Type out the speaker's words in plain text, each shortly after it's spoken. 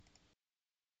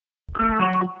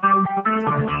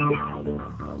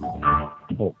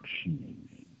Talk shoes.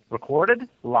 Recorded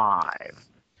live.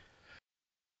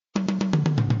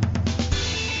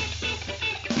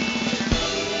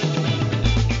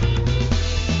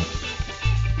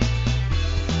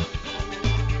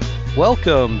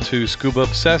 Welcome to Scuba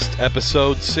Obsessed,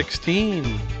 episode 16.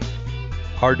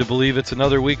 Hard to believe it's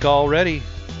another week already.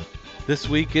 This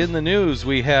week in the news,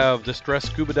 we have Distressed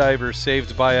Scuba Diver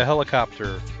Saved by a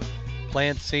Helicopter,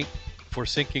 Plant sink for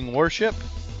sinking warship,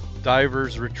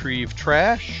 divers retrieve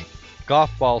trash, golf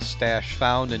ball stash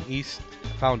found east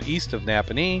of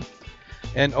Napanee,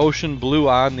 and Ocean Blue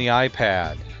on the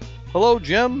iPad. Hello,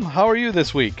 Jim. How are you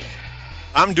this week?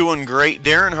 I'm doing great,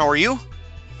 Darren. How are you?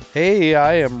 Hey,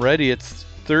 I am ready. It's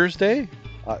Thursday.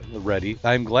 Ready.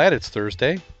 I'm glad it's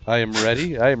Thursday. I am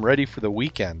ready. I am ready for the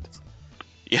weekend.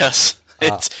 Yes.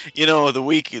 It's the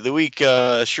week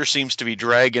sure seems to be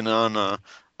dragging on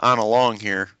along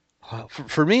here.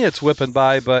 For me, it's whipping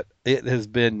by, but it has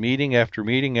been meeting after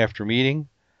meeting after meeting,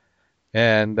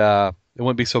 and it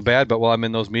wouldn't be so bad. But while I'm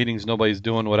in those meetings, nobody's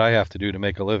doing what I have to do to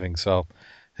make a living, so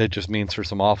it just means for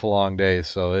some awful long days.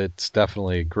 So it's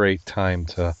definitely a great time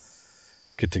to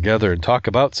get together and talk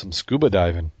about some scuba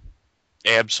diving.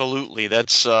 Absolutely.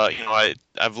 That's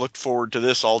I've looked forward to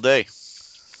this all day.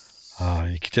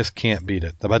 You just can't beat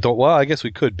it. Well, I guess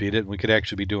we could beat it, and we could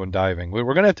actually be doing diving. We're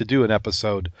going to have to do an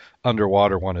episode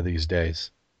underwater one of these days.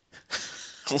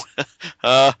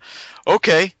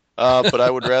 Okay. But I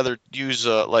would rather use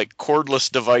like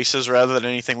cordless devices rather than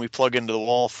anything we plug into the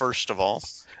wall, first of all.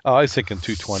 Oh, I was thinking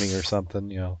 220 or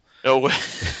something, Oh,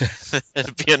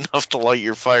 it'd be enough to light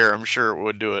your fire. I'm sure it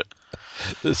would do it.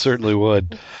 It certainly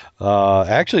would.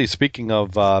 Actually, speaking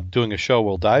of doing a show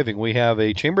while diving, we have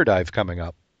a chamber dive coming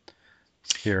up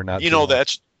here.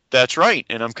 That's right,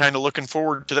 and I'm kind of looking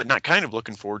forward to that. Not kind of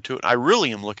looking forward to it. I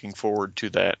really am looking forward to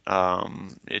that.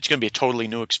 It's going to be a totally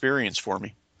new experience for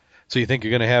me. So you think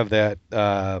you're going to have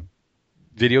that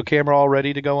video camera all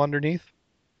ready to go underneath?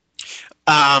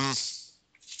 I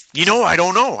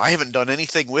don't know. I haven't done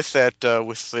anything with that,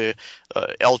 with the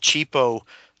El Cheapo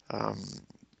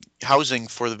housing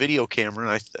for the video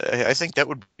camera. And I think that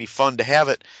would be fun to have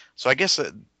it. So I guess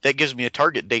that gives me a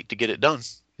target date to get it done.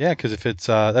 Yeah, because if it's,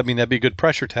 that'd be a good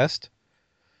pressure test.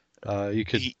 You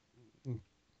could.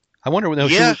 I wonder,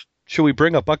 yeah. Should we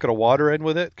bring a bucket of water in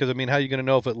with it? Because how are you going to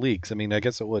know if it leaks? I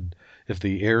guess it would if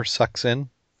the air sucks in.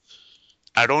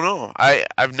 I don't know.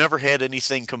 I've never had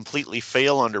anything completely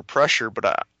fail under pressure,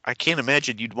 but I can't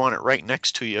imagine you'd want it right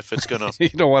next to you if it's going to... You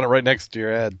don't want it right next to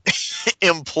your head.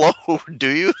 Implode, do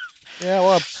you? Yeah,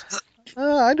 well,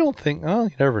 I don't think... Oh,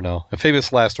 you never know. A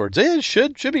famous last words. It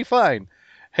should be fine.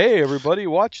 Hey, everybody,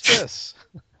 watch this.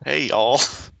 Hey, y'all.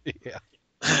 Yeah.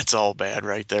 That's all bad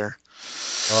right there.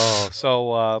 Oh,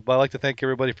 so I'd like to thank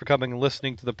everybody for coming and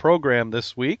listening to the program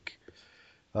this week.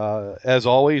 As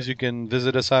always, you can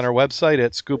visit us on our website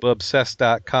at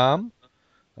scubaobsessed.com.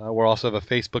 We also have a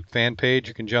Facebook fan page.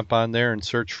 You can jump on there and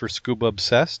search for Scuba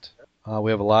Obsessed.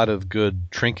 We have a lot of good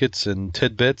trinkets and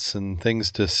tidbits and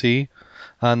things to see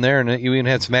on there. And you even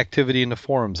had some activity in the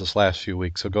forums this last few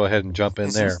weeks, so go ahead and jump in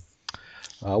there.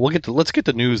 Let's get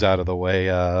the news out of the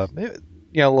way.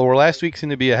 Last week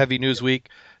seemed to be a heavy news week.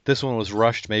 This one was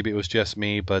rushed. Maybe it was just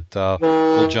me, but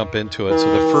we'll jump into it.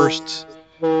 So the first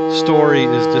story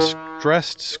is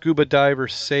Distressed Scuba Diver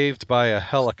Saved by a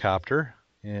Helicopter.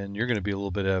 And you're going to be a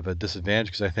little bit of a disadvantage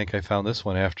because I think I found this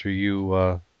one after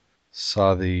you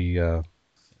saw the... I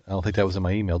don't think that was in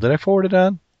my email. Did I forward it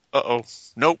on? Uh-oh.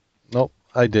 Nope. Nope,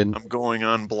 I didn't. I'm going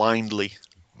on blindly.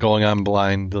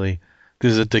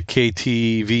 Visit the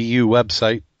KTVU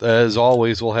website. As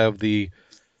always, we'll have the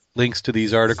links to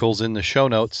these articles in the show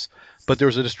notes. But there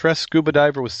was a distressed scuba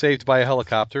diver was saved by a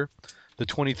helicopter. The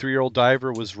 23-year-old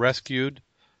diver was rescued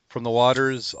from the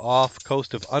waters off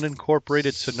coast of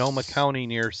unincorporated Sonoma County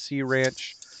near Sea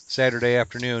Ranch Saturday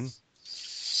afternoon.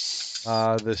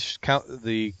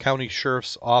 The county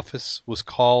sheriff's office was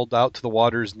called out to the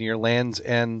waters near Land's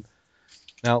End.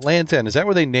 Now, Land's End, is that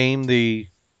where they name the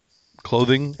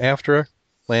clothing after?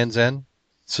 Land's End?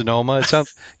 Sonoma?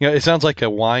 It sounds like a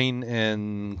wine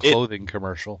and clothing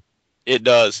commercial. It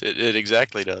does. It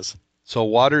exactly does. So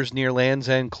waters near Land's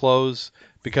End close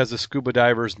because the scuba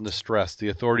divers in distress. The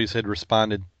authorities had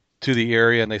responded to the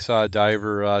area and they saw a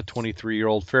diver, a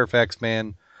 23-year-old Fairfax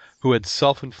man who had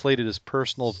self-inflated his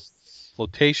personal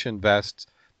flotation vest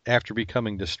after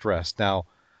becoming distressed. Now,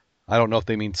 I don't know if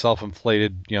they mean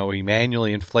self-inflated, he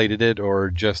manually inflated it or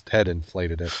just had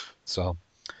inflated it. So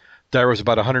diver was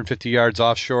about 150 yards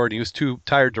offshore and he was too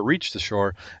tired to reach the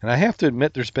shore. And I have to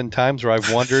admit there's been times where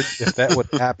I've wondered if that would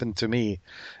happen to me,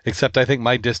 except I think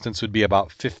my distance would be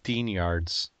about 15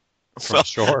 yards. from Well,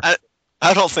 shore.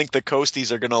 I don't think the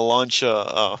coasties are going to launch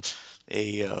a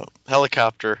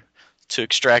helicopter to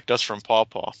extract us from Paw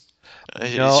Paw.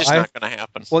 It's No, just not going to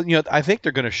happen. well, I think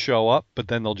they're going to show up, but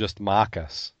then they'll just mock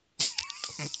us.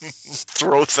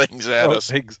 Throw things at Throw us.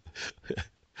 things,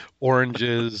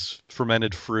 oranges,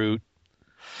 fermented fruit,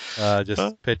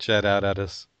 just pitch that out at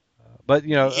us. But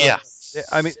Yeah.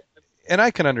 I mean, and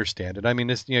I can understand it. I mean,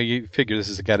 this, you figure this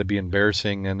has got to be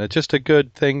embarrassing, and it's just a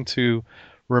good thing to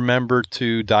remember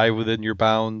to dive within your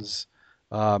bounds.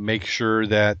 Make sure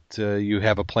that you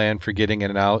have a plan for getting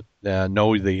in and out.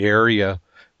 Know the area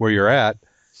where you're at,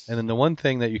 and then the one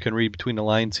thing that you can read between the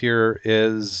lines here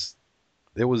is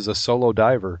it was a solo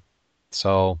diver,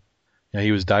 so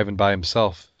he was diving by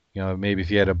himself. Maybe if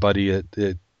he had a buddy,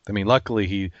 I mean,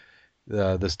 luckily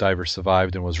this diver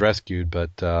survived and was rescued,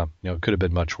 but it could have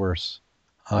been much worse.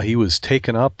 He was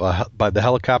taken up by the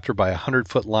helicopter by a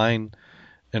 100-foot line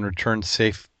and returned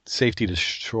safety to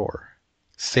shore.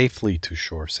 Safely to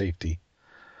shore. Safety.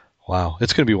 Wow,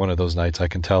 it's going to be one of those nights. I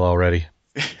can tell already.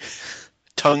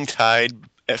 Tongue-tied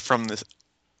from the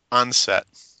onset.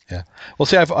 Yeah. Well,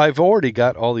 see, I've already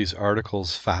got all these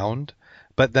articles found,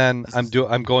 but then I'm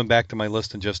going back to my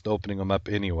list and just opening them up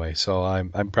anyway. So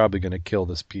I'm probably going to kill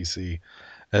this PC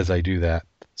as I do that.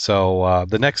 So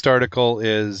the next article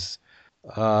is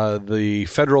the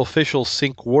federal officials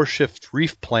sink warship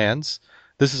reef plans.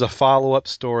 This is a follow-up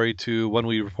story to one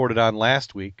we reported on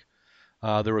last week.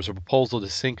 There was a proposal to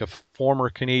sink a former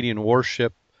Canadian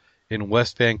warship in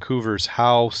West Vancouver's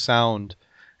Howe Sound,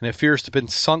 and it fears to have been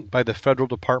sunk by the Federal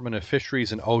Department of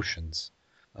Fisheries and Oceans.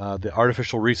 The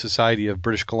Artificial Reef Society of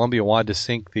British Columbia wanted to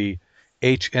sink the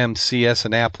HMCS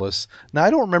Annapolis. Now, I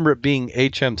don't remember it being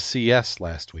HMCS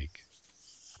last week.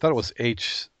 I thought it was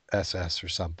HSS or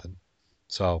something.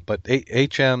 So, but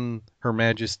HM, Her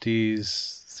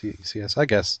Majesty's CS, I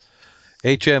guess.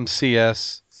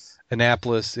 HMCS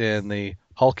Annapolis in the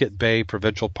Halkett Bay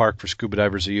Provincial Park for scuba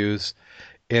divers to use.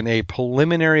 In a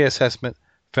preliminary assessment,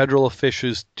 federal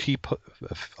officials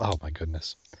oh my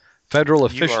goodness. Federal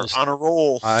officials. You are on a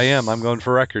roll. I am. I'm going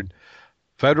for record.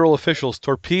 Federal officials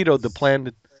torpedoed the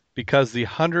plan because the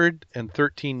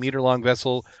 113-meter-long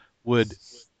vessel would,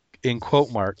 in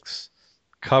quote marks,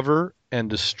 cover and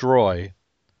destroy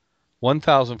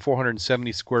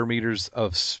 1,470 square meters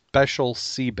of special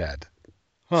seabed.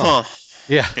 Huh.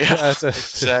 Yeah. Yeah.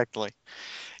 Exactly.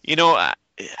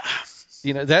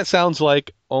 That sounds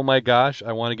like, oh my gosh,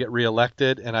 I want to get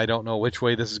reelected and I don't know which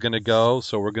way this is going to go,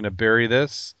 so we're going to bury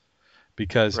this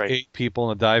because 8 people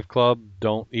in a dive club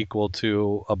don't equal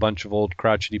to a bunch of old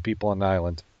crotchety people on an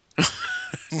island.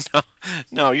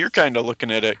 No, you're kind of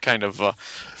looking at it kind of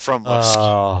from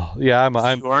yeah,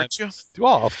 aren't you?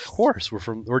 Well, of course,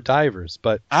 we're divers,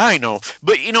 but I know.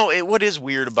 But what is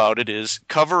weird about it is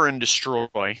cover and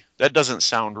destroy. That doesn't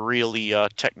sound really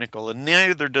technical, and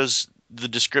neither does the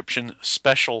description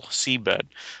special seabed.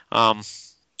 I've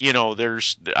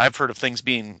heard of things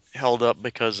being held up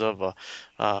because of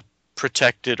a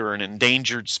protected or an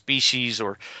endangered species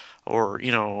or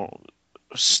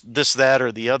this, that,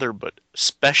 or the other, but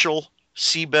special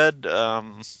seabed.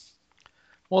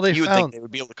 Well, you would think they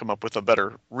would be able to come up with a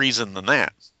better reason than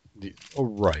that. Oh,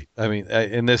 right. I mean,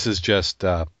 and this is just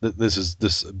this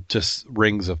just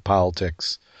rings of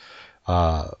politics.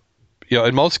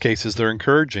 In most cases, they're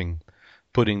encouraging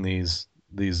putting these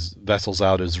vessels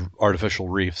out as artificial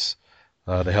reefs.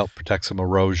 They help protect some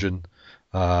erosion.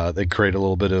 They create a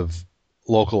little bit of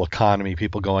local economy,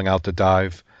 people going out to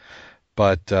dive.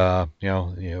 But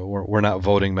we're not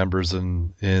voting members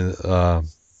in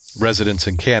residents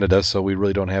in Canada, so we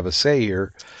really don't have a say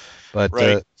here. But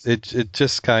right. It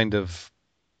just kind of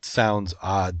sounds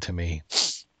odd to me.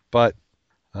 But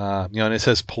and it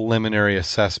says preliminary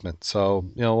assessment, so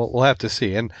we'll have to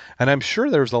see. And I'm sure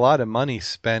there's a lot of money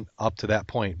spent up to that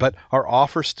point. But our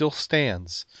offer still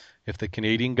stands. If the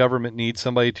Canadian government needs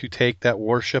somebody to take that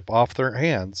warship off their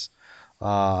hands,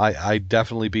 I'd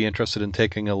definitely be interested in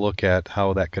taking a look at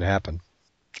how that could happen.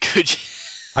 Could you?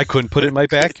 I couldn't put it in my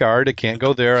backyard. I can't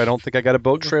go there. I don't think I got a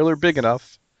boat trailer big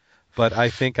enough. But I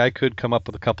think I could come up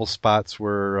with a couple spots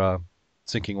where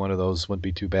sinking one of those wouldn't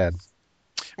be too bad.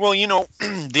 Well,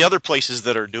 the other places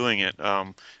that are doing it,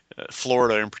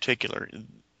 Florida in particular,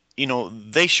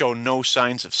 they show no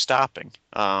signs of stopping.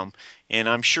 And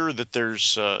I'm sure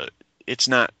that it's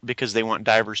not because they want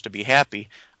divers to be happy.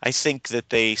 I think that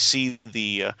they see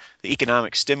the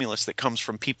economic stimulus that comes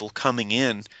from people coming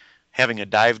in, having a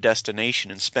dive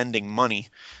destination and spending money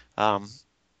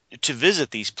to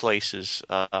visit these places.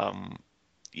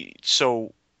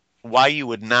 So why you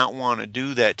would not want to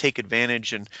do that, take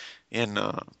advantage and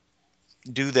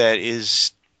do that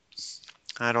is,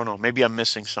 I don't know. Maybe I'm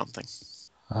missing something.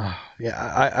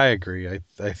 Yeah, I agree.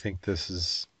 I think this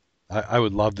is. I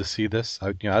would love to see this.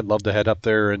 I'd love to head up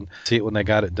there and see it when they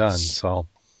got it done. So,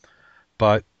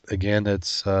 but again,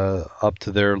 it's up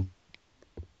to their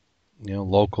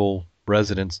local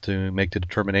residents to make the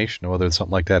determination of whether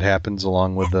something like that happens,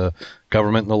 along with the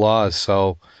government and the laws.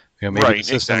 So, maybe Right, the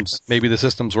systems exactly. maybe the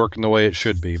system's working the way it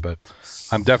should be. But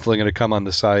I'm definitely going to come on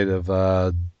the side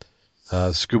of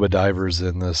scuba divers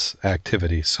in this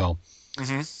activity. So.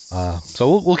 Hmm.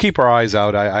 So we'll keep our eyes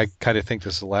out. I kind of think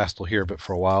this is the last we'll hear of it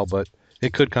for a while, but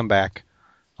it could come back.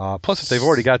 Plus, if they've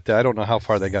already got that, I don't know how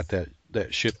far they got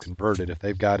that ship converted. If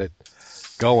they've got it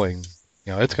going,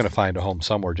 it's going to find a home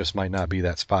somewhere. Just might not be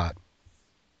that spot.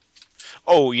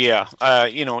 Oh yeah.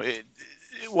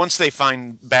 Once they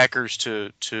find backers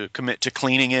to commit to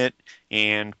cleaning it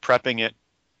and prepping it,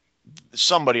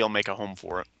 somebody will make a home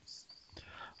for it.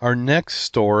 Our next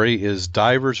story is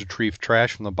divers retrieve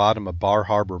trash from the bottom of Bar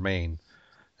Harbor, Maine.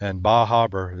 And Bar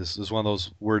Harbor is one of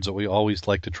those words that we always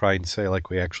like to try and say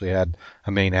like we actually had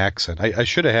a Maine accent. I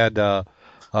should have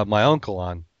had my uncle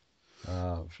on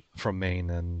from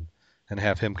Maine and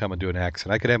have him come and do an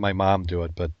accent. I could have my mom do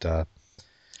it, but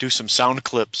Do some sound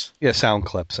clips. yeah, sound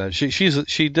clips.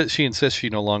 She insists she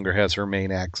no longer has her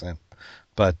Maine accent,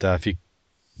 but if you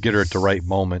get her at the right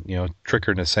moment, trick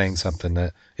her into saying something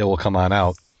that it will come on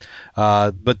out.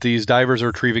 But these divers are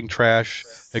retrieving trash.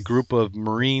 A group of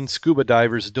marine scuba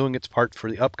divers is doing its part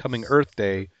for the upcoming Earth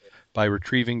Day by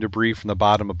retrieving debris from the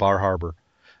bottom of Bar Harbor.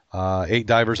 8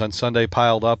 divers on Sunday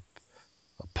pulled up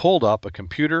a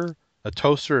computer, a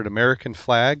toaster, an American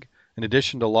flag. In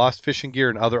addition to lost fishing gear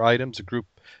and other items, the group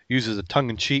uses a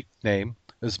tongue-in-cheek name.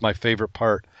 This is my favorite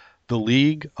part: the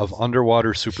League of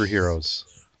Underwater Superheroes.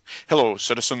 Hello,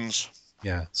 citizens.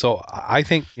 Yeah. So I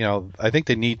think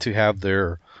they need to have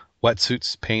their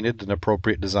wetsuits painted in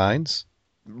appropriate designs.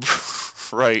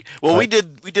 Right. Well, Uh, we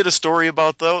did a story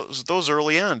about those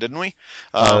early on, didn't we?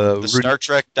 The Ruden- Star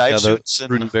Trek dive yeah, the suits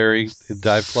and Rudenberry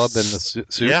Dive Club and the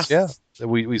yeah, suits. Yeah,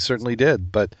 we certainly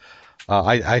did. But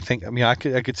I think I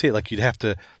could see it. Like you'd have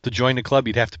to join the club,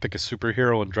 you'd have to pick a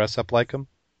superhero and dress up like him.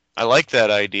 I like that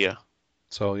idea.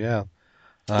 So yeah,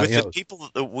 With the people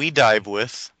that we dive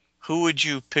with, who would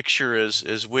you picture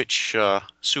as which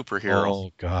superhero?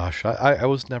 oh gosh, I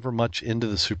was never much into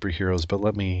the superheroes, but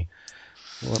let me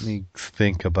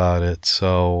think about it.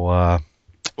 So.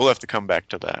 We'll have to come back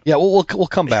to that. Yeah, we'll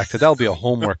come back to that. That'll be a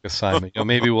homework assignment.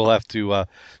 Maybe we'll have to.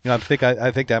 I think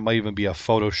that might even be a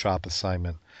Photoshop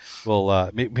assignment.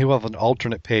 Maybe we'll have an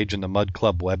alternate page in the Mud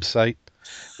Club website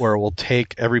where we'll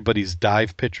take everybody's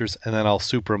dive pictures and then I'll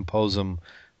superimpose them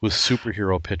with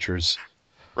superhero pictures.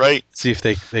 Right. See if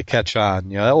they catch on.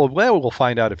 We'll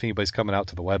find out if anybody's coming out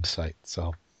to the website.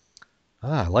 So,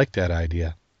 I like that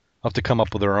idea. I'll have to come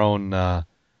up with our own,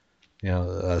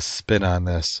 spin on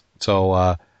this.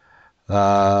 So.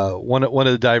 One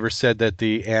of the divers said that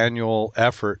the annual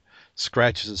effort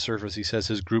scratches the surface. He says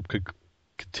his group could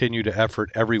continue to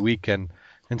effort every weekend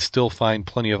and still find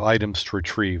plenty of items to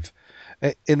retrieve.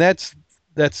 And that's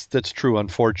true.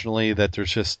 Unfortunately, that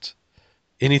there's just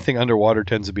anything underwater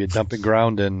tends to be a dumping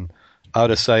ground and out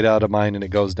of sight, out of mind, and it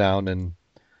goes down. And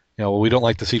we don't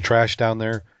like to see trash down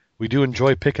there. We do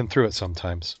enjoy picking through it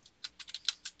sometimes.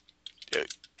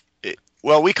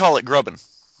 Well, we call it grubbing.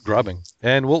 Grubbing,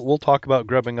 and we'll talk about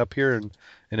grubbing up here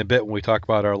in a bit when we talk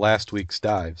about our last week's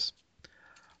dives.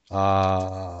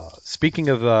 Speaking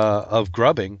of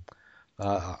grubbing,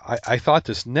 I thought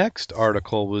this next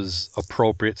article was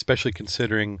appropriate, especially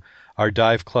considering our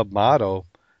dive club motto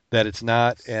that it's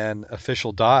not an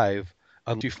official dive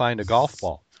unless you find a golf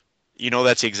ball.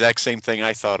 That's the exact same thing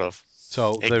I thought of.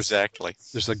 So Exactly.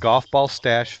 there's a golf ball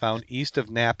stash found east of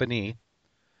Napanee.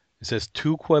 It says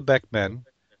 2 Quebec men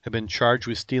have been charged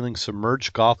with stealing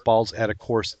submerged golf balls at a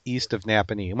course east of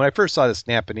Napanee. And when I first saw this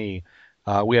Napanee,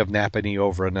 we have Napanee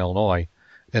over in Illinois,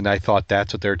 and I thought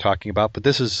that's what they're talking about. But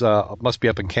this is must be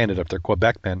up in Canada if they're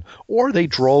Quebec men, or they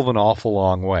drove an awful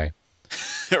long way.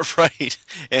 Right.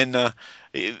 And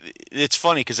it's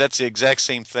funny because that's the exact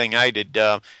same thing I did.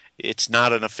 It's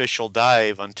not an official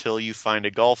dive until you find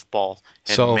a golf ball.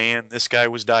 And So, man, this guy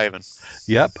was diving.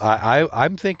 yep,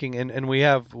 I'm thinking, and we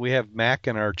have Mac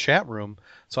in our chat room,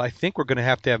 so I think we're going to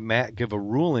have Mac give a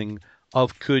ruling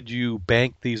of could you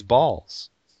bank these balls?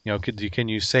 Can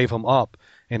you save them up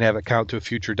and have it count to a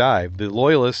future dive? The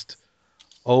Loyalist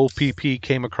OPP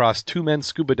came across 2 men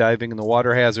scuba diving in the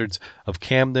water hazards of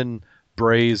Camden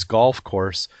Braes Golf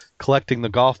Course, collecting the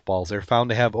golf balls. They're found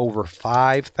to have over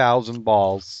 5,000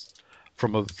 balls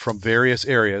from various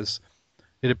areas.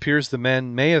 It appears the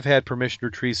men may have had permission to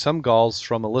retrieve some balls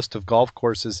from a list of golf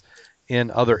courses in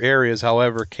other areas.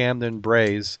 However, Camden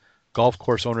Braes golf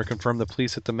course owner confirmed the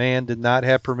police that the man did not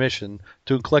have permission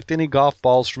to collect any golf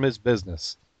balls from his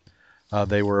business.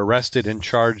 They were arrested and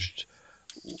charged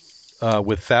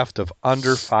with theft of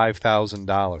under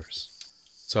 $5,000.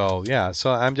 So yeah,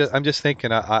 so I'm just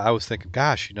thinking. I was thinking,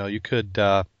 gosh, you could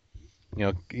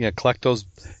collect those,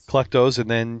 and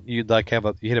then you'd have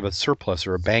a surplus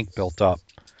or a bank built up.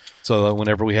 So that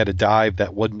whenever we had a dive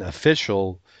that wasn't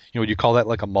official, would you call that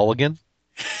like a mulligan?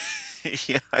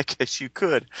 Yeah, I guess you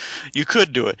could. You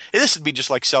could do it. This would be just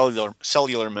like cellular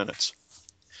minutes.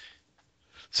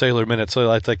 Cellular minutes, so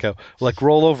that's like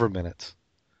rollover minutes.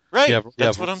 Right.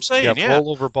 That's what I'm saying. Yeah.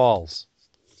 Rollover balls.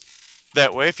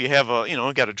 That way, if you have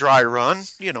got a dry run,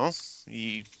 you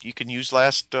can use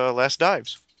last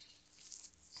dives.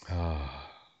 Oh,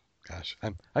 gosh,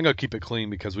 I'm gonna keep it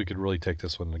clean because we could really take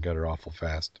this one in the gutter awful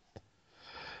fast.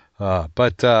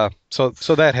 But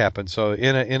so that happened. So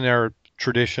in our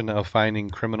tradition of finding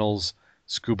criminals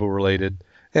scuba related,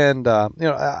 and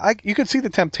you can see the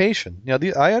temptation.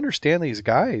 I understand these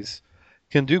guys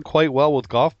can do quite well with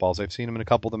golf balls. I've seen them in a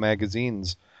couple of the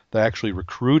magazines. They're actually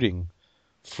recruiting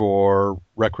for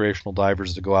recreational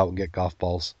divers to go out and get golf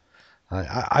balls.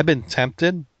 I've been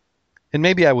tempted, and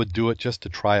maybe I would do it just to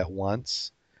try it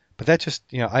once. But that just,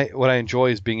 what I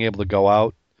enjoy is being able to go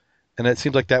out, and it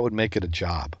seems like that would make it a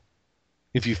job.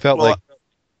 If you felt like,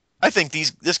 I think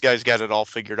this guy's got it all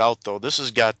figured out though. This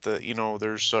has got the,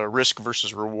 there's a risk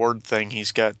versus reward thing.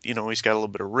 He's got a little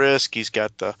bit of risk. He's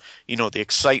got the, the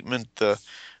excitement, so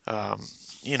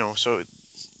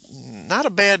not a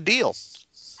bad deal.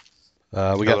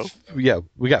 we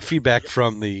got feedback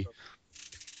from the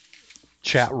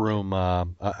chat room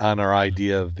on our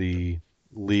idea of the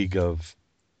League of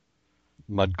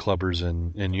Mud Clubbers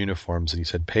in uniforms, and he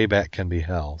said payback can be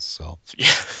hell. So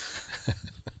yeah.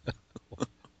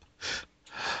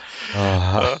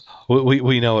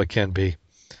 We know it can be.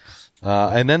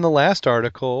 And then the last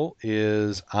article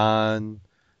is on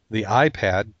the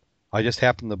iPad. I just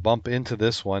happened to bump into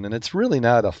this one, and it's really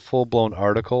not a full-blown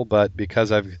article, but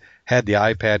because I've had the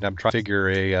iPad and I'm trying to figure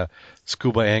a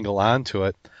scuba angle onto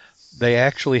it, they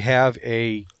actually have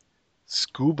a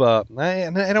scuba. I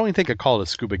don't even think I call it a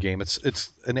scuba game. It's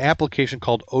an application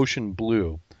called Ocean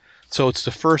Blue. So it's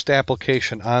the first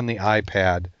application on the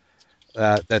iPad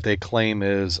that they claim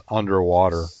is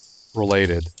underwater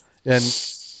related. And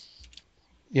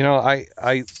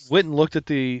I went and looked at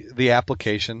the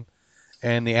application,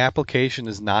 and the application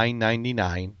is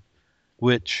 $9.99,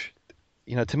 which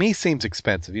to me seems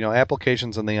expensive.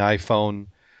 Applications on the iPhone,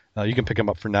 you can pick them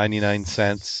up for 99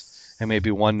 cents and maybe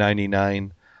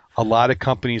 $1.99. A lot of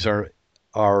companies are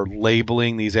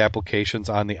labeling these applications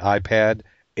on the iPad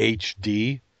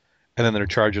HD, and then they're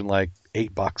charging like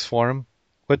 $8 for them,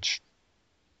 which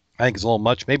I think is a little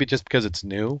much. Maybe just because it's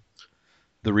new,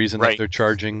 the reason that they're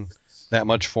charging that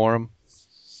much for them.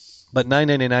 But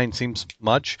 $9.99 seems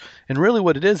much, and really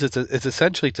what it is, it's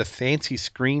essentially a fancy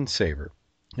screensaver.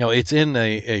 It's in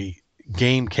a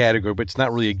game category, but it's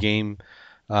not really a game.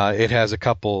 It has a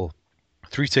couple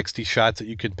 360 shots that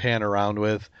you can pan around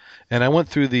with, and I went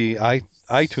through the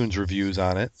iTunes reviews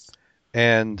on it,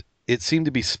 and it seemed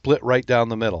to be split right down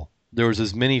the middle. There was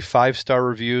as many 5-star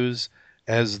reviews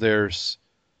as there's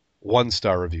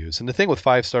 1-star reviews. And the thing with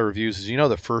 5-star reviews is,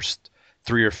 the first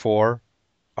 3 or 4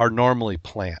 are normally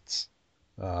plants.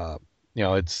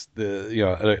 It's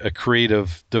a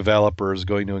creative developer is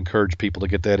going to encourage people to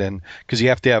get that in because you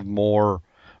have to have more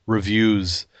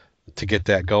reviews to get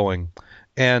that going.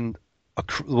 And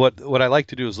what I like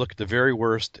to do is look at the very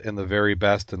worst and the very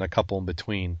best and a couple in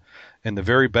between. And the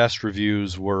very best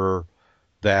reviews were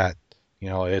that,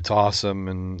 it's awesome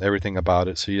and everything about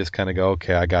it. So you just kind of go,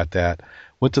 okay, I got that.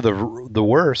 Went to the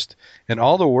worst, and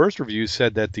all the worst reviews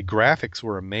said that the graphics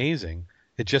were amazing.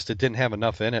 It didn't have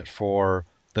enough in it for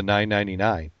the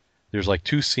 $9.99. There's like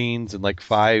 2 scenes and like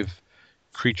 5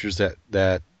 creatures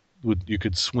that you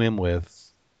could swim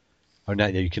with, or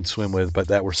not that you can swim with, but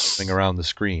that were swimming around the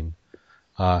screen.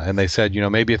 And they said,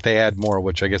 maybe if they add more,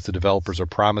 which I guess the developers are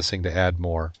promising to add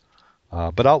more.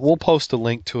 But we'll post a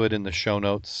link to it in the show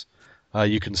notes.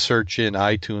 You can search in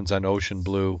iTunes on Ocean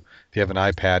Blue if you have an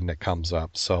iPad and it comes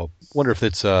up. So wonder if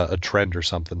it's a trend or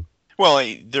something. Well,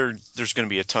 there's going to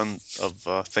be a ton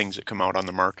of things that come out on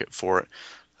the market for it.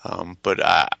 But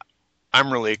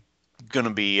I'm really going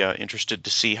to be interested to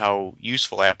see how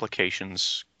useful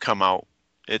applications come out.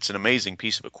 It's an amazing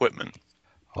piece of equipment.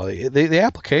 Well, the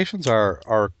applications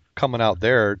are coming out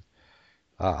there.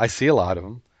 I see a lot of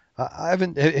them. I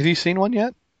haven't. Have you seen one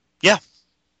yet? Yeah.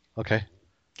 Okay.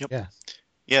 Yep. Yeah.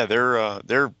 Yeah,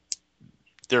 they're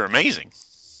amazing.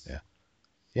 Yeah.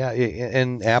 Yeah,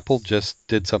 and Apple just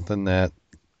did something that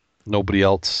nobody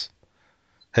else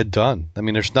had done. I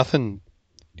mean, there's nothing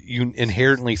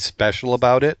inherently special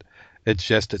about it. It's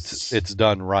just it's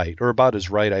done right, or about as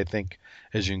right, I think,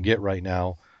 as you can get right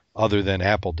now, other than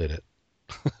Apple did it.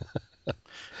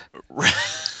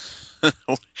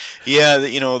 Yeah,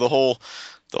 the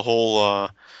whole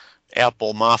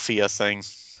Apple Mafia thing.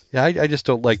 Yeah, I just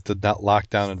don't like the not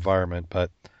lockdown environment, but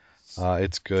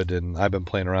it's good, and I've been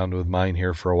playing around with mine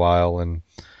here for a while, and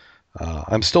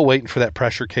I'm still waiting for that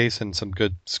pressure case and some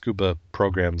good scuba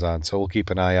programs on, so we'll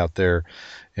keep an eye out there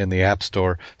in the App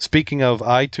Store. Speaking of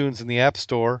iTunes in the App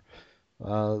Store,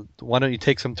 why don't you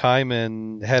take some time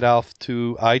and head off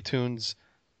to iTunes,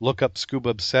 look up Scuba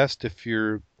Obsessed. If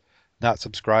you're not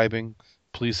subscribing,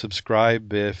 please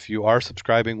subscribe. If you are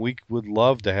subscribing, we would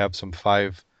love to have some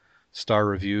 5-star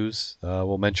reviews.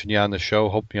 We'll mention you on the show.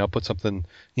 Hope I'll put something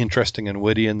interesting and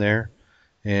witty in there,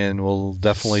 and we'll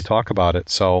definitely talk about it.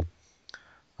 So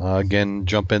again,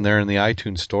 jump in there in the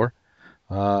iTunes store.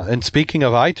 And speaking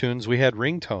of iTunes, we had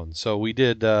ringtones. So we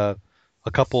did a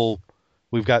couple.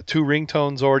 We've got 2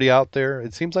 ringtones already out there.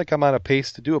 It seems like I'm on a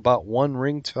pace to do about 1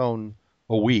 ringtone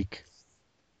a week.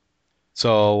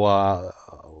 So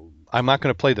I'm not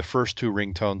going to play the first 2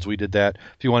 ringtones. We did that.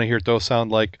 If you want to hear what those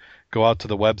sound like, go out to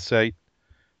the website,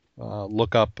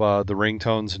 look up the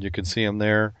ringtones, and you can see them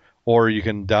there. Or you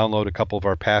can download a couple of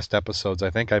our past episodes. I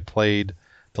think I played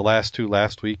the last 2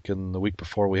 last week, and the week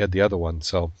before we had the other one.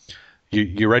 So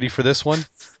you ready for this one?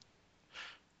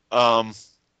 I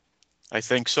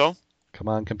think so. Come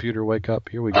on, computer, wake up.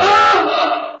 Here we go.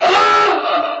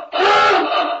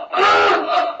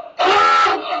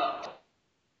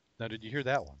 Now, did you hear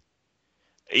that one?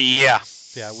 Yeah.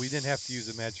 Yeah, we didn't have to use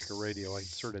the magic of radio. I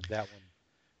inserted that one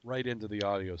right into the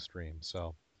audio stream.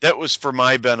 So That was for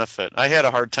my benefit. I had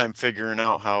a hard time figuring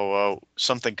out how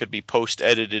something could be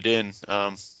post-edited in,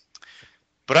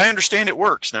 but I understand it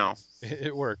works now.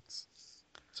 it works.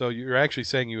 So you're actually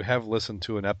saying you have listened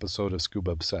to an episode of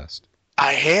Scuba Obsessed?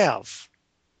 I have.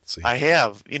 Let's see. I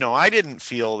have. I didn't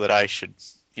feel that I should,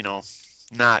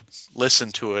 not listen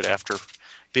to it after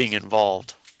being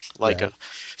involved like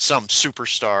some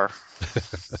superstar.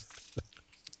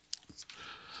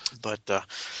 But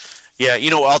yeah,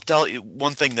 I'll tell you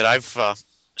one thing that I've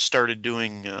started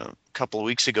doing a couple of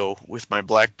weeks ago with my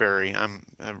BlackBerry. I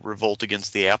revolt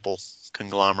against the Apple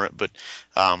conglomerate, but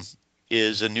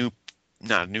is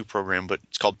not a new program, but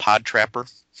it's called Pod Trapper.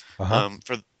 Uh-huh.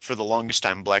 For the longest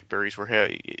time, BlackBerries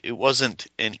it wasn't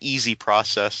an easy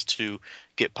process to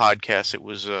get podcasts. It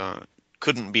was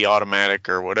couldn't be automatic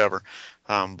or whatever.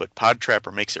 But Pod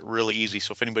Trapper makes it really easy.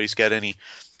 So if anybody's got any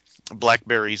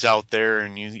BlackBerries out there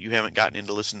and you haven't gotten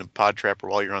into listening to Pod Trapper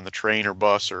while you're on the train or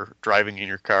bus or driving in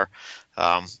your car,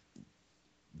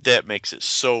 that makes it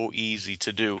so easy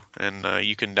to do. And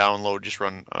you can download, just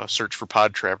run a search for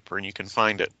Pod Trapper and you can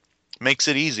find it. Makes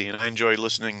it easy, and I enjoy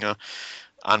listening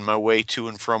on my way to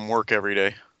and from work every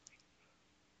day.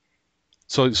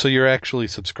 So you're actually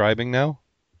subscribing now?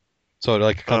 So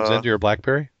it comes into your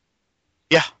BlackBerry?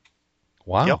 Yeah.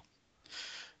 Wow.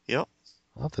 Yep.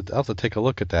 I'll have to take a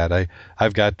look at that.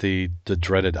 I've got the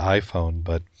dreaded iPhone,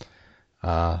 but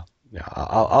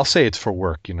I'll say it's for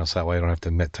work, so that way I don't have to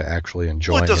admit to actually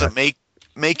enjoying it. Well, it doesn't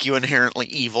make you inherently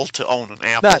evil to own an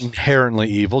Apple. Not inherently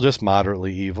evil, just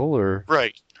moderately evil, or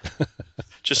right.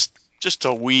 Just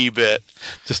a wee bit.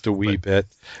 Just a wee bit.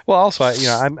 Well, also,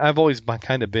 I've always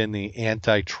kind of been the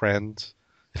anti-trend.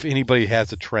 If anybody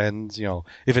has a trend,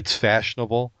 if it's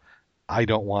fashionable, I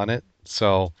don't want it.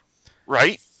 So,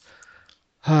 right.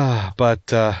 But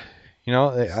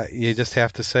you just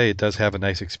have to say it does have a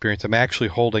nice experience. I'm actually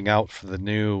holding out for the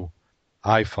new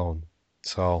iPhone.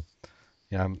 So,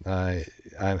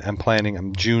 I'm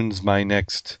planning. June's my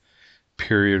next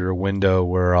period or window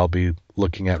where I'll be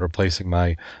looking at replacing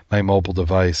my mobile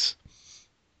device.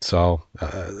 So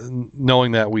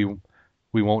knowing that we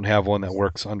won't have one that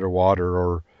works underwater,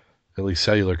 or at least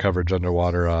cellular coverage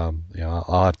underwater, I'll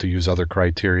have to use other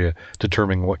criteria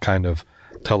determining what kind of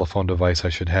telephone device I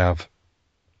should have.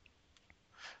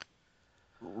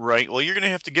 Right. Well, you're going to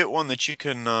have to get one that you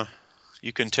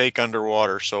can take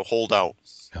underwater. So hold out.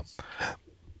 Yep.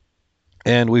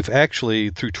 And we've actually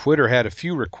through Twitter had a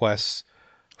few requests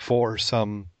for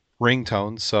some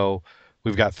ringtones. So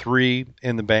we've got 3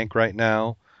 in the bank right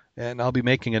now, and I'll be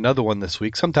making another one this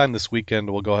week. Sometime this weekend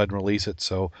we'll go ahead and release it.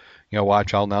 So,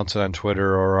 watch. I'll announce it on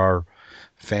Twitter or our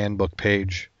fan book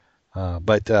page.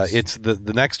 But it's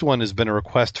the next one has been a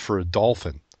request for a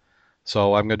dolphin.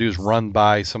 So I'm going to do is run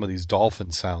by some of these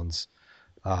dolphin sounds.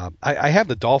 I have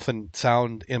the dolphin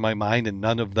sound in my mind, and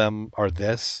none of them are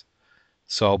this.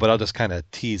 So, but I'll just kind of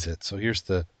tease it. So here's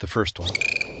the first one.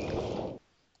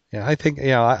 Yeah, I think,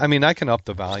 I mean, I can up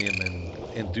the volume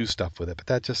and do stuff with it,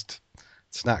 but it's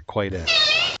not quite it.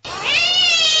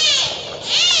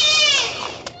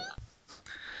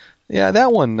 Yeah,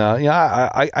 that one,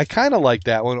 I kind of like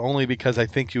that one only because I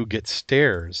think you'll get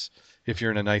stares if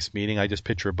you're in a nice meeting. I just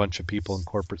picture a bunch of people in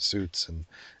corporate suits and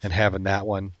having that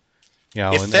one.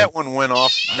 If And that one went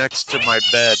off next to my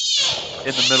bed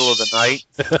in the middle of the night,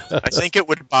 I think it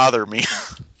would bother me.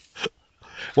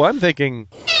 Well, I'm thinking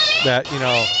that,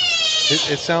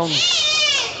 it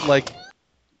sounds like,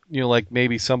 like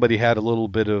maybe somebody had a little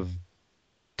bit of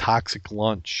toxic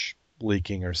lunch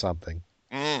leaking or something.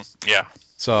 Yeah.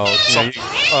 So,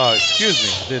 excuse me,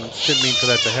 didn't mean for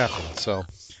that to happen. So,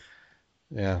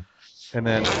 yeah. And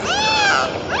then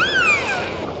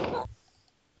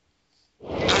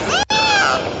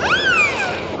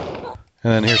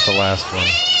here's the last one.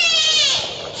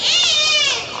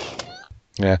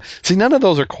 Yeah. See, none of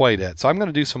those are quite it. So I'm going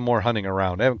to do some more hunting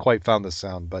around. I haven't quite found the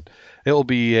sound, but it will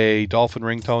be a dolphin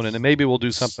ringtone, and then maybe we'll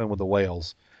do something with the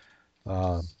whales.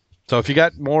 So if you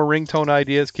got more ringtone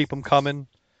ideas, keep them coming.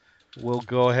 We'll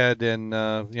go ahead and,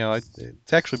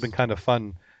 it's actually been kind of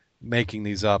fun making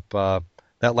these up.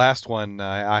 That last one,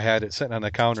 I had it sitting on the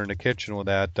counter in the kitchen with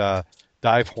that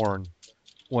dive horn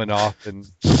went off,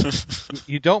 and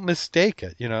you don't mistake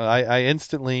it. I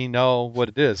instantly know what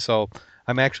it is. So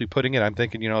I'm actually putting it. I'm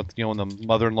thinking, when the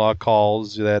mother-in-law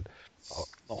calls, that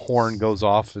the horn goes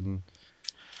off, and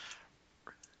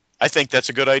I think that's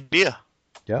a good idea.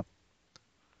 yeah.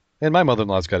 And my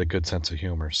mother-in-law's got a good sense of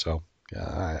humor, so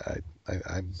yeah,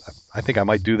 I think I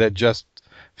might do that just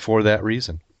for that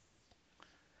reason.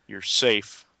 You're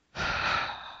safe.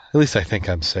 At least I think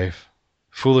I'm safe.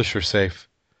 Foolish or safe.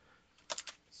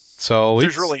 So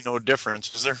there's really no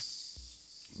difference, is there?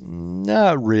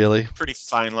 Not really. Pretty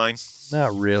fine line.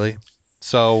 Not really.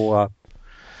 So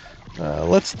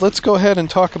let's go ahead and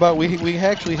talk about we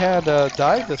actually had a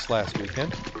dive this last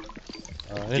weekend.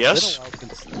 Yes. It's been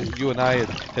a while since you and I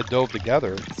had dove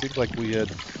together. It seems like we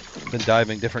had been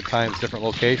diving different times, different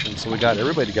locations. So we got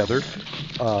everybody together.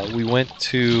 We went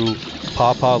to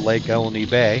Paw Paw Lake, Eleni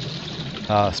Bay,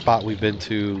 a spot we've been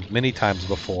to many times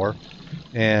before.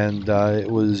 And it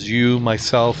was you,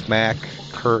 myself, Mac,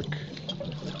 Kirk,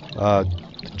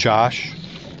 Josh.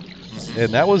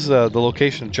 And that was the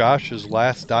location of Josh's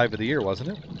last dive of the year, wasn't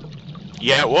it?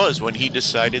 Yeah, it was, when he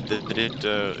decided that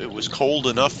it was cold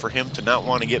enough for him to not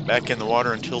want to get back in the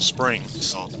water until spring.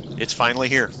 So it's finally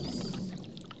here.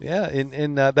 Yeah,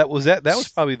 and that was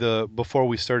probably before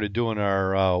we started doing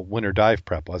our winter dive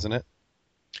prep, wasn't it?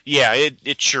 Yeah,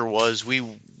 it sure was.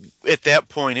 At that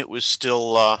point it was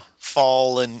still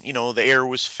fall, and the air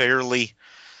was fairly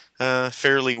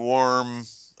warm.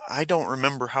 I don't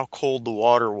remember how cold the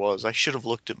water was. I should have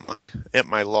looked at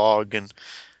my log and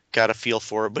got a feel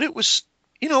for it. But it was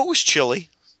it was chilly,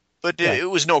 but Yeah. it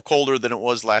was no colder than it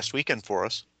was last weekend for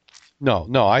us. No,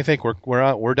 I think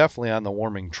we're definitely on the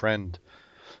warming trend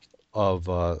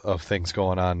of things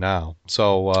going on now.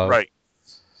 So Right.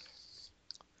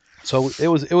 So it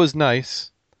was nice.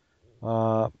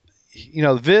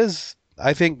 Viz.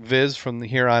 I think Viz from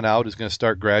here on out is going to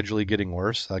start gradually getting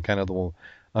worse. Kind of the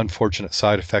unfortunate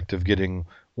side effect of getting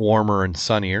warmer and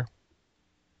sunnier.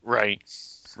 Right.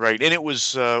 And it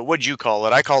was what'd you call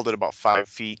it? I called it about 5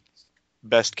 feet.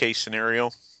 Best case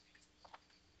scenario.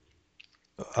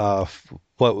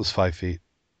 What was 5 feet?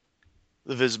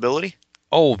 The visibility.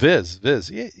 Oh, Viz.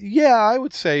 Yeah, I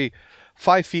would say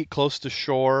 5 feet close to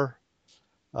shore.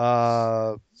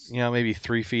 Maybe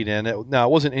 3 feet in it. Now,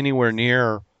 it wasn't anywhere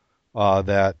near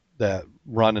that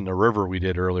run in the river we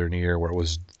did earlier in the year where it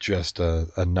was just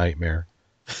a nightmare.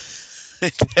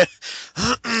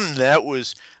 That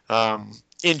was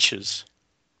inches.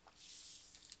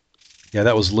 Yeah,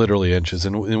 that was literally inches,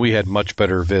 and we had much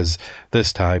better viz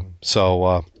this time.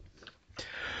 So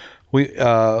we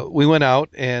went out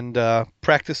and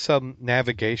practiced some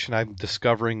navigation. I'm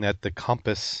discovering that the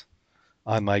compass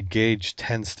on my gauge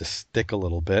tends to stick a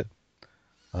little bit,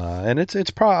 and it's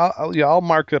probably I'll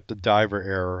mark up the diver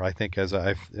error. I think as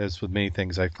with many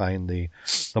things, I find the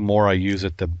more I use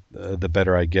it, the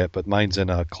better I get. But mine's in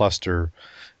a cluster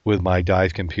with my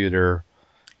dive computer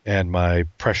and my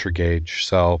pressure gauge.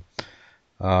 So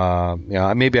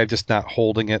maybe I'm just not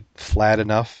holding it flat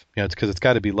enough. It's because it's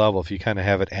got to be level. If you kind of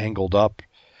have it angled up,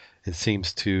 it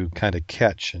seems to kind of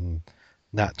catch and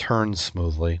not turn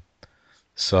smoothly.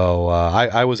 So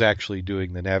I was actually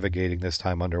doing the navigating this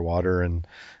time underwater, and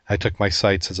I took my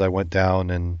sights as I went down,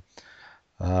 and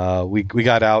we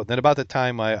got out. And then about the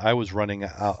time I was running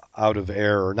out of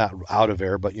air, or not out of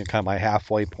air, but kind of my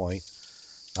halfway point,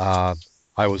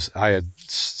 I had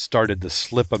started to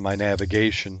slip on my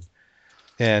navigation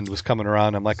and was coming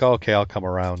around. I'm like, oh, okay, I'll come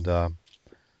around.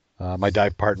 My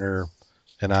dive partner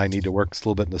and I need to work a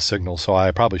little bit in the signal, so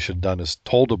I probably should have done is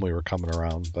told him we were coming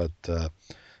around, but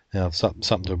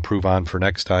something to improve on for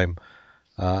next time.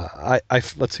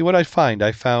 Let's see what I find.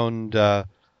 I found a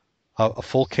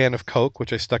full can of Coke,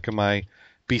 which I stuck in my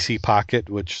BC pocket,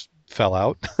 which fell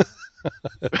out.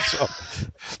 So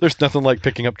there's nothing like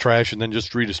picking up trash and then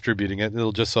just redistributing it.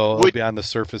 It'll be on the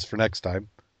surface for next time.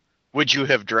 Would you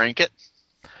have drank it?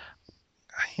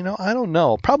 I don't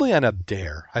know. Probably on a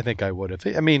dare. I think I would have.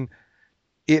 I mean,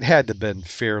 it had to have been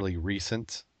fairly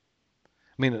recent.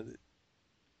 I mean,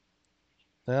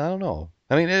 I don't know.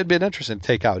 I mean, it'd been interesting to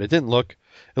take out. It looked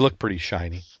pretty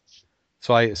shiny.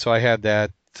 So I had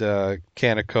that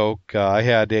can of Coke. I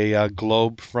had a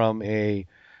globe from a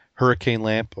hurricane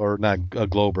lamp, or not a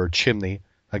globe, or a chimney.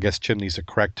 I guess chimney's the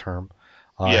correct term.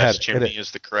 Yes, chimney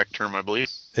is the correct term, I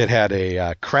believe. It had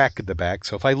a crack at the back,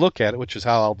 so if I look at it, which is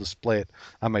how I'll display it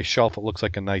on my shelf, it looks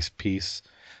like a nice piece.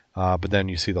 But then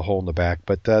you see the hole in the back.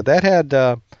 But that had,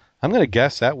 I'm going to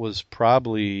guess that was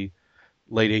probably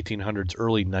late 1800s,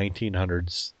 early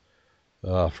 1900s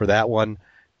for that one.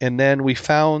 And then we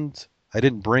found, I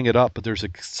didn't bring it up, but there's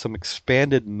some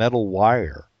expanded metal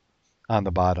wire on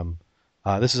the bottom.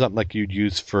 This is something like you'd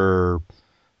use for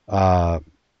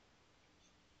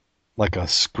like a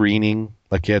screening,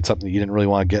 like you had something that you didn't really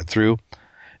want to get through.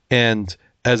 And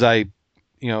as I,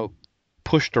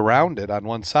 pushed around it on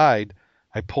one side,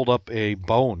 I pulled up a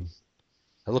bone.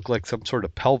 It looked like some sort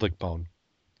of pelvic bone.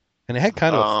 And it had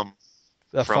kind of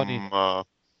a funny...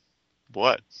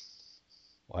 what?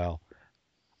 Wow.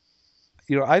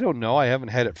 I don't know. I haven't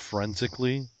had it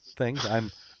forensically things.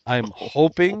 I'm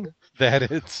hoping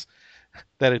that it's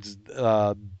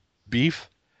beef.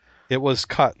 It was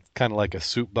cut kind of like a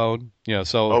soup bone,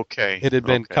 so okay. It had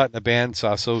been cut in a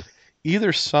bandsaw. So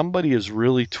either somebody is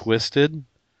really twisted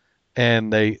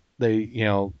and they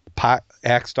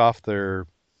axed off their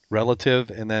relative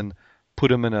and then put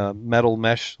them in a metal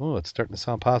mesh. Oh, it's starting to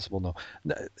sound possible now.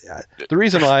 The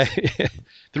reason why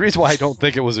I don't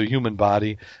think it was a human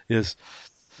body is,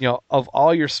 of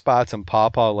all your spots in Paw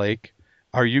Paw Lake,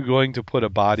 are you going to put a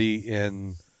body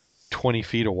in 20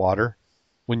 feet of water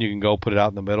when you can go put it out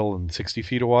in the middle in 60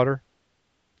 feet of water?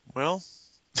 Well,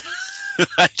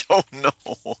 I don't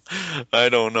know.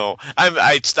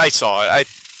 I saw it.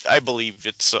 I believe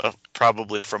it's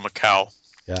probably from a cow.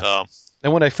 Yeah.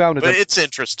 And when I found it, but it's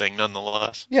interesting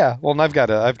nonetheless. Yeah. Well, and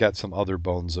I've got some other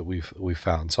bones that we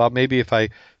found. So maybe if I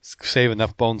save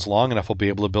enough bones long enough, I'll be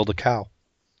able to build a cow.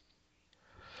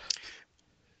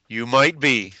 You might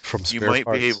be. From you might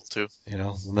parts, be able to.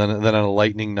 And then on a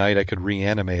lightning night, I could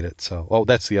reanimate it. So,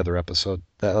 that's the other episode,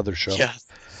 that other show. Yeah.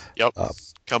 Yep.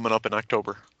 Coming up in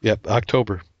October. Yep,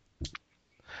 October.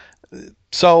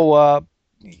 So,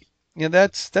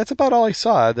 that's about all I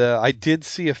saw. I did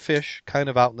see a fish kind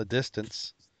of out in the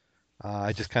distance.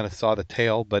 I just kind of saw the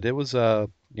tail, but it was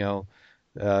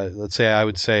let's say I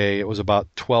would say it was about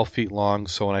 12 feet long.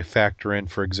 So when I factor in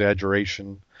for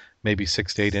exaggeration, maybe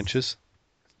 6 to 8 inches.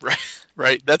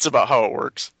 Right. That's about how it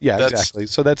works. Yeah, exactly.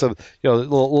 So that's a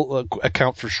little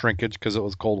account for shrinkage because it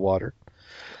was cold water.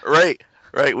 Right.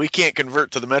 We can't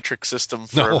convert to the metric system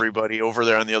for everybody over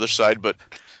there on the other side, but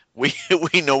we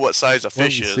know what size a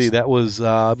fish is. See, that was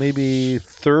maybe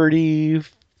 30,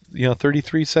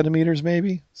 33 centimeters,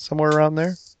 maybe somewhere around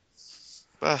there.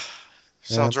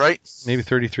 Sounds right. Maybe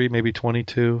 33, maybe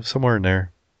 22, somewhere in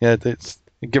there. Yeah, it's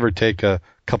give or take a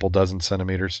couple dozen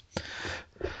centimeters.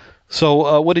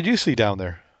 So, what did you see down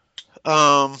there?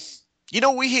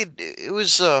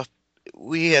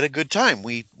 We had a good time.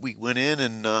 We went in,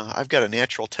 and I've got a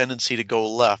natural tendency to go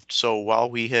left. So while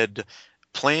we had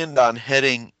planned on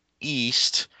heading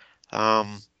east,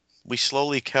 we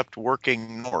slowly kept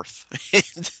working north.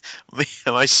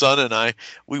 My son and I,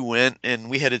 we went and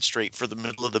we headed straight for the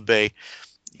middle of the bay.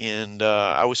 And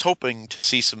I was hoping to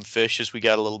see some fish as we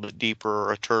got a little bit deeper,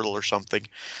 or a turtle or something.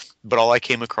 But all I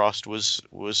came across was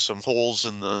some holes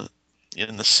in the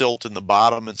silt in the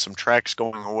bottom and some tracks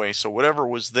going away. So whatever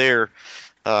was there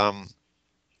got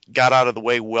out of the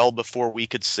way well before we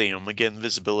could see them. Again,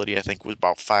 visibility I think was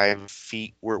about 5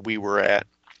 feet where we were at.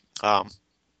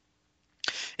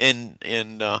 And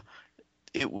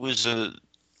it was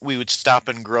we would stop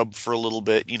and grub for a little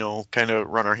bit, kind of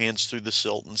run our hands through the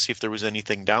silt and see if there was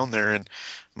anything down there. And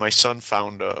my son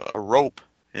found a rope,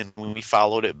 and we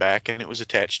followed it back, and it was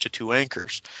attached to 2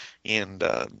 anchors. And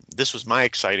this was my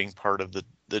exciting part of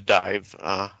the dive.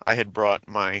 I had brought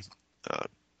my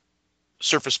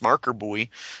surface marker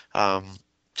buoy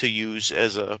to use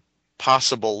as a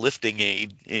possible lifting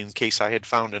aid in case I had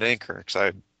found an anchor,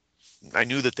 because I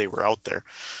knew that they were out there,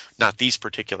 not these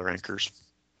particular anchors.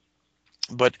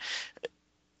 But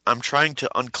I'm trying to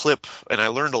unclip, and I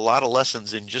learned a lot of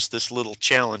lessons in just this little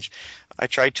challenge. I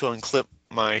tried to unclip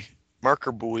my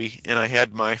marker buoy, and I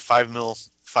had my 5mm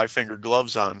 5-finger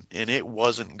gloves on, and it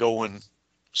wasn't going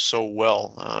so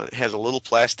well. It has a little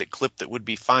plastic clip that would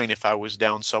be fine if I was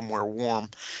down somewhere warm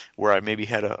where I maybe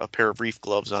had a pair of reef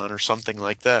gloves on or something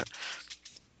like that.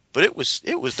 But it was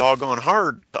doggone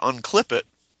hard to unclip it.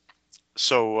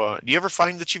 So do you ever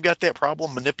find that you've got that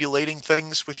problem manipulating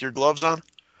things with your gloves on?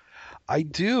 I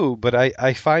do, but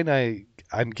I find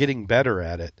I'm getting better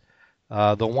at it.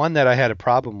 The one that I had a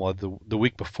problem with the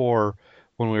week before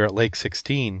when we were at Lake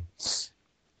 16,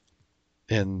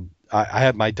 and I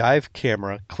had my dive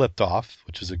camera clipped off,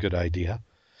 which is a good idea,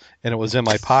 and it was in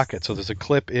my pocket. So there's a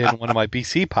clip in one of my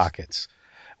BC pockets.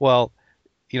 Well,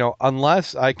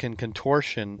 unless I can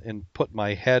contortion and put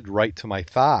my head right to my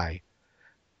thigh,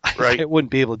 Right. I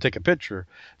wouldn't be able to take a picture.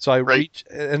 So I Right. reach,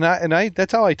 and I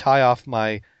that's how I tie off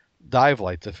my dive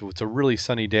lights. If it's a really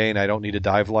sunny day and I don't need a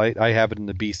dive light, I have it in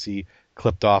the BC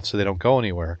clipped off so they don't go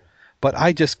anywhere. But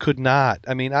I just could not.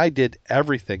 I mean, I did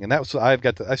everything, and that was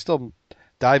I still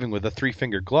diving with the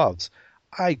 3-finger gloves.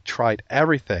 I tried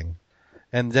everything,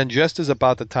 and then just as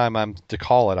about the time I'm to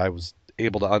call it, I was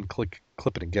able to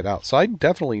clip it and get out. So I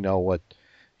definitely know what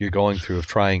you're going through of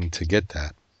trying to get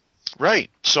that. Right.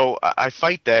 So I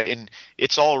fight that, and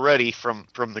it's already from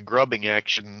the grubbing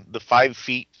action. The 5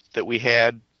 feet that we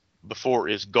had before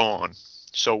is gone.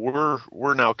 So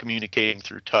we're now communicating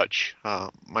through touch,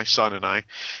 my son and I,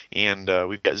 and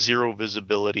we've got zero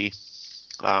visibility.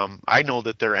 I know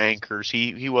that they're anchors.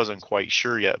 He wasn't quite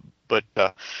sure yet, but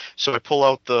so I pull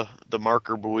out the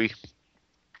marker buoy,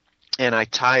 and I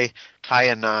tie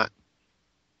a knot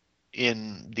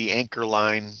in the anchor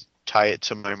line, tie it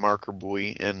to my marker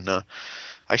buoy, and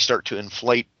I start to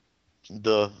inflate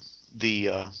the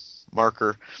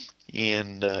marker,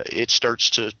 and it starts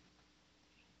to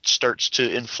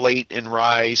inflate and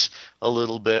rise a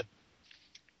little bit,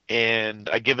 and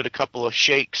I give it a couple of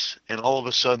shakes, and all of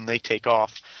a sudden they take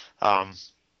off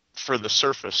for the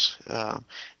surface.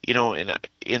 And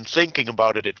in thinking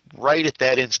about it, right at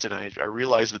that instant, I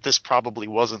realized that this probably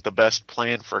wasn't the best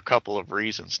plan for a couple of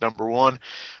reasons. Number one,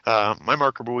 my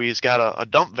marker buoy has got a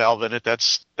dump valve in it.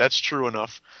 That's true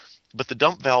enough, but the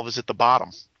dump valve is at the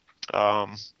bottom.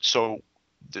 So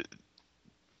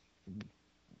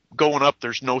going up,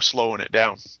 there's no slowing it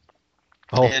down.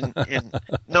 Oh. And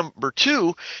number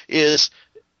two is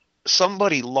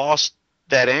somebody lost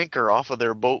that anchor off of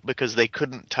their boat because they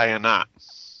couldn't tie a knot.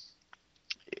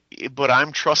 But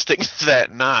I'm trusting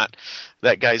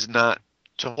that guy's knot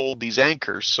to hold these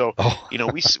anchors. So,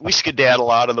 we skedaddle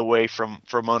out of the way from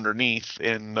underneath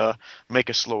and make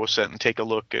a slow ascent and take a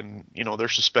look, and they're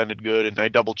suspended good. And I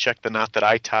double checked the knot that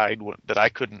I tied that I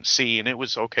couldn't see, and it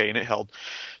was okay and it held.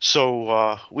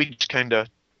 So we just kind of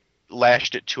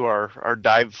lashed it to our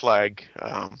dive flag,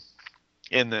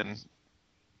 and then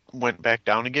went back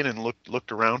down again and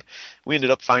looked around. We ended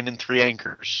up finding 3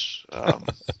 anchors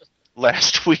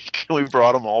last week, and we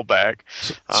brought them all back.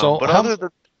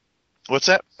 What's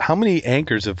that? How many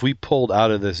anchors have we pulled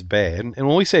out of this bay? And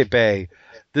when we say bay,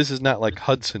 this is not like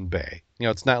Hudson Bay.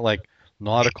 It's not like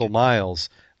nautical miles.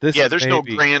 There's no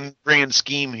grand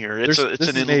scheme here. It's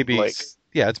an inland lake.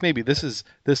 Yeah, it's maybe this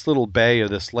little bay or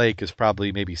this lake is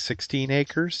probably maybe 16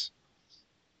 acres.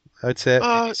 I'd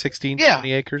say 16,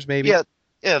 20 acres maybe.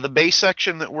 Yeah, the bay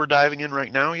section that we're diving in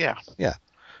right now, yeah. Yeah.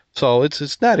 So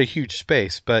it's not a huge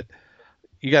space, but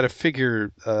you got to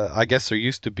figure, I guess there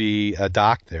used to be a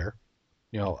dock there,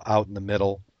 out in the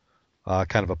middle,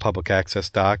 kind of a public access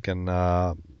dock. And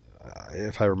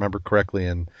if I remember correctly,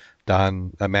 and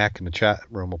Don Mack in the chat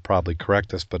room will probably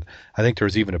correct us, but I think there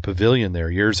was even a pavilion there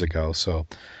years ago. So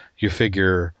you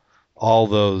figure all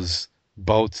those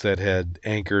boats that had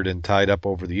anchored and tied up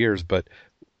over the years, but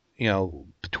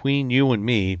between you and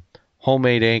me,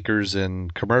 homemade anchors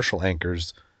and commercial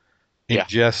anchors, in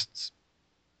just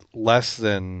less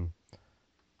than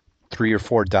 3 or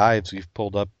 4 dives, we've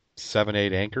pulled up 7,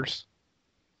 8 anchors.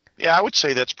 Yeah, I would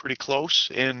say that's pretty close.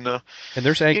 And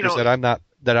there's anchors that I'm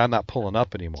not pulling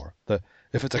up anymore.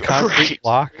 If it's a concrete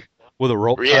block with a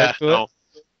rope tied to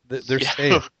it, they're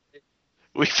staying.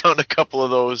 We found a couple of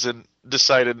those and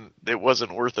decided it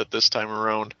wasn't worth it this time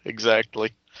around.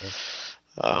 Exactly.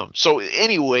 So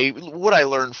anyway, what I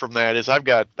learned from that is I've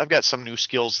got some new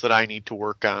skills that I need to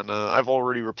work on. I've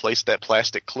already replaced that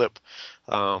plastic clip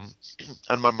on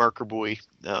my marker buoy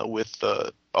with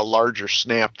a larger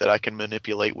snap that I can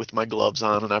manipulate with my gloves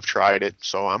on, and I've tried it,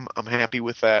 so I'm happy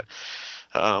with that.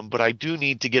 But I do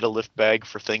need to get a lift bag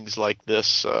for things like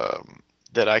this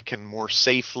that I can more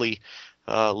safely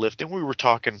lift. And we were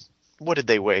talking, what did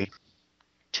they weigh?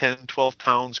 10, 12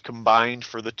 pounds combined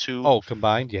for the two? Oh,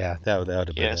 combined? Yeah, that would have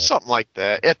been Yeah, it. something like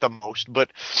that at the most. But,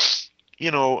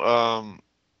 you know,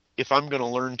 if I'm going to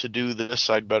learn to do this,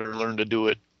 I'd better learn to do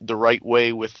it the right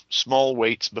way with small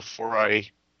weights before I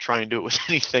try and do it with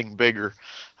anything bigger.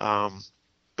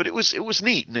 But it was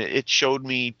neat, and it showed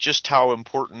me just how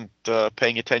important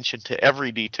paying attention to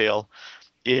every detail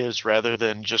is, rather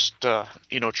than just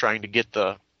trying to get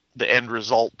the end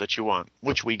result that you want,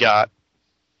 which we got.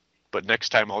 But next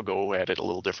time I'll go at it a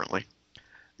little differently.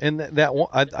 And that one,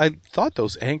 I thought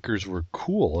those anchors were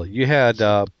cool. You had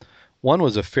one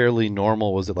was a fairly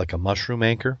normal. Was it like a mushroom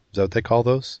anchor? Is that what they call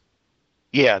those?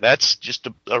 Yeah, that's just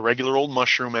a regular old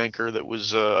mushroom anchor that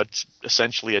was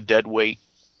essentially a dead weight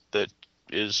that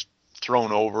is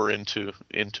thrown over into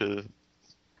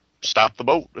stop the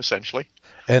boat, essentially.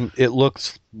 And it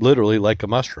looks literally like a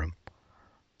mushroom.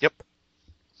 Yep.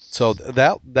 So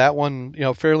that one,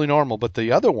 fairly normal, but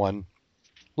the other one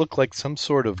looked like some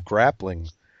sort of grappling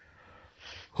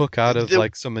hook out of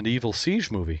like some medieval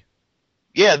siege movie.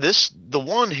 Yeah, the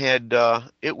one had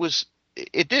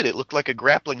it looked like a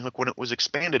grappling hook when it was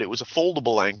expanded. It was a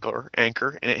foldable anchor,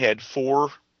 and it had 4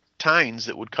 tines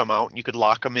that would come out, and you could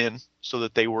lock them in so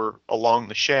that they were along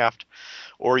the shaft,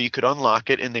 or you could unlock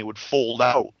it and they would fold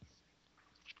out,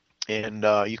 and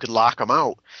you could lock them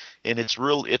out. And it's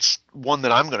one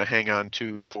that I'm going to hang on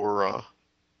to for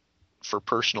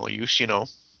personal use,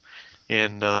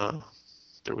 And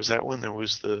there was that one. There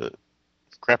was the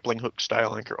grappling hook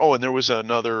style anchor. Oh, and there was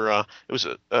another. It was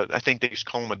I think they used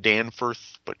to call them a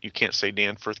Danforth, but you can't say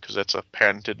Danforth because that's a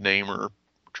patented name or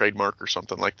trademark or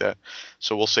something like that.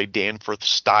 So we'll say Danforth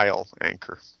style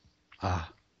anchor.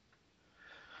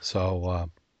 So,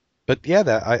 but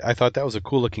yeah, I thought that was a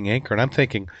cool looking anchor, and I'm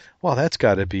thinking, well, that's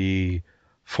got to be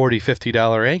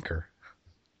 $40-$50 anchor.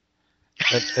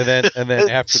 And then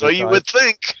after so you would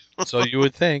think. So you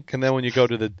would think, and then when you go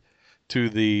to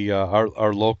the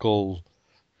our local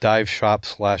dive shop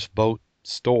 / boat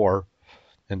store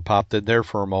and popped in there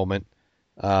for a moment,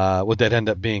 would that end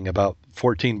up being about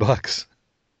 $14?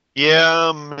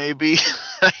 Yeah, maybe.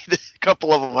 A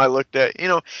couple of them I looked at.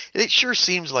 It sure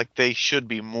seems like they should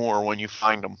be more when you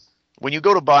find them. When you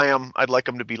go to buy them, I'd like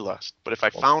them to be less. But if I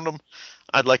found them,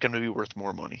 I'd like them to be worth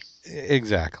more money.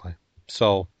 Exactly.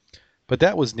 So, but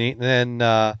that was neat. And then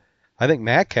I think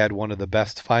Mac had one of the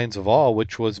best finds of all,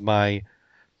 which was my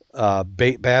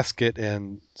bait basket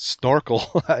and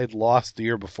snorkel I'd lost the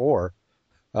year before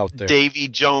out there. Davy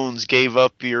Jones gave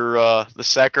up the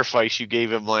sacrifice you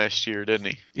gave him last year, didn't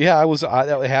he? Yeah,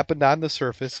 that happened on the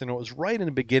surface, and it was right in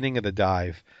the beginning of the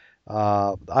dive. We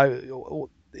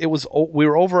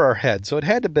were over our head, so it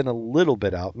had to have been a little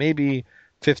bit out, maybe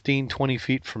 15, 20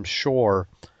 feet from shore.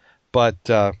 But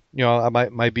my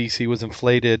BC was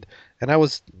inflated, and I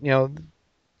was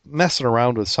messing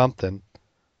around with something,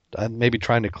 maybe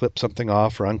trying to clip something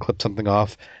off or unclip something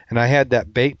off, and I had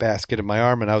that bait basket in my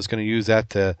arm, and I was going to use that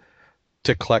to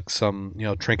collect some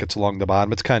trinkets along the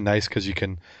bottom. It's kind of nice because you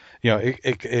can,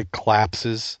 it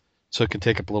collapses, so it can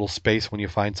take up a little space. When you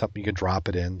find something, you can drop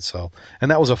it in. So,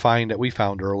 and that was a find that we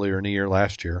found earlier in the year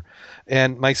last year.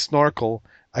 And my snorkel,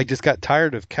 I just got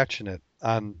tired of catching it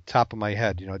on top of my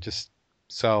head,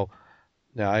 so.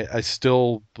 Now I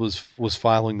still was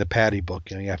following the PADI book.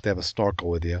 You have to have a snorkel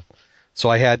with you. So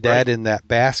I had that in that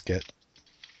basket,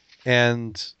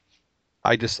 and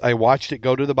I watched it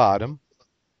go to the bottom,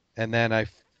 and then I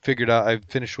figured out I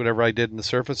finished whatever I did in the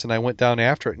surface, and I went down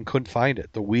after it and couldn't find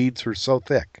it. The weeds were so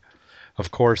thick.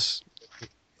 Of course,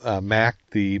 Mac,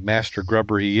 the master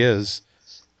grubber he is,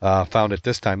 found it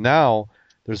this time. Now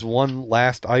there's one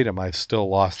last item I've still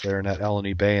lost there in that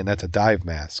Eleni Bay, and that's a dive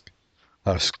mask.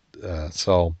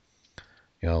 So,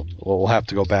 we'll have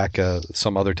to go back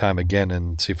some other time again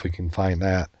and see if we can find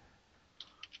that.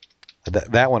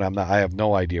 That one I have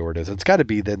no idea where it is. It's got to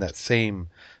be in that same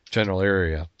general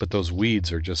area, but those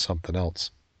weeds are just something else.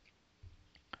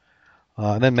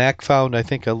 And then Mac found, I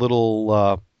think,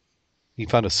 he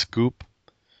found a scoop,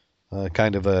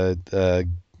 kind of a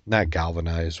not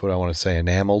galvanized, what I want to say,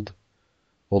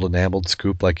 old enameled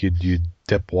scoop, like you'd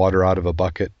dip water out of a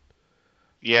bucket.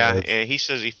 Yeah, and he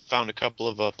says he found a couple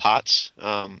of pots,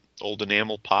 old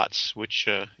enamel pots, which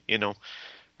are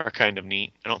kind of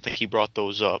neat. I don't think he brought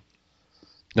those up.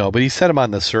 No, but he set them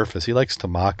on the surface. He likes to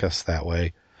mock us that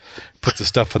way. Put the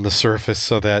stuff on the surface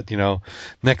so that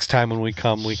next time when we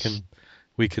come, we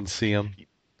can see them.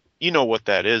 You know what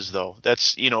that is, though.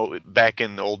 That's, back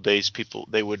in the old days, people,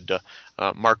 they would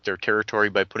mark their territory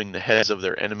by putting the heads of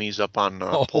their enemies up on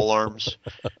Oh. pole arms.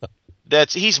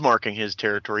 He's marking his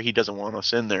territory. He doesn't want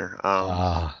us in there.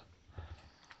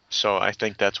 So I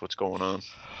think that's what's going on.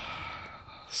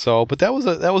 So, but that was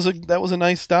a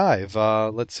nice dive.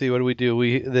 Let's see, what do we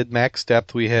do? The max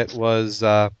depth we hit was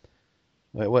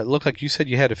what looked like you said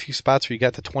you had a few spots where you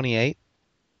got to 28.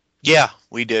 Yeah,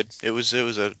 we did. It was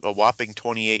a whopping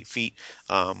 28 feet.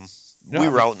 We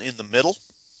were out in the middle.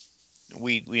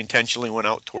 We intentionally went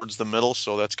out towards the middle,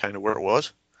 so that's kind of where it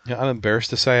was. Yeah, I'm embarrassed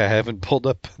to say I haven't pulled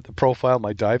up the profile of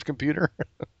my dive computer.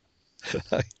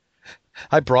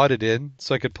 I brought it in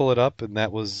so I could pull it up, and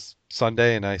that was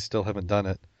Sunday, and I still haven't done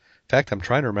it. In fact, I'm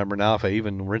trying to remember now if I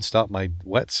even rinsed out my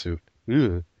wetsuit.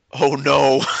 Ugh. Oh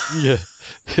no! Yeah,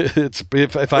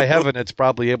 if I haven't, it's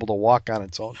probably able to walk on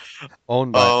its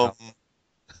own by now.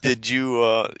 Did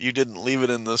you didn't leave it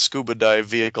in the scuba dive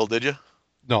vehicle, did you?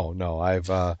 No, I've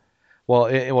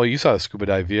well, you saw the scuba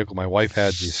dive vehicle. My wife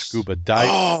had the scuba dive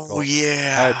vehicle. Oh yeah,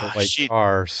 I had the white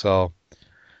car, so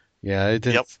yeah, it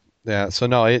didn't. Yep. Yeah, so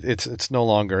no, it's no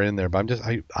longer in there. But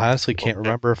I honestly can't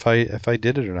remember if I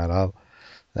did it or not.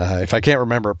 If I can't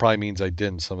remember, it probably means I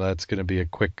didn't. So that's going to be a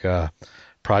quick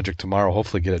project tomorrow.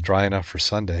 Hopefully, get it dry enough for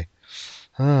Sunday.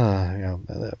 Yeah.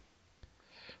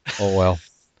 Oh well.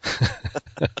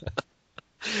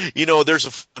 There's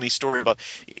a funny story about,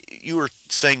 you were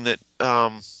saying that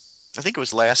I think it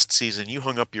was last season you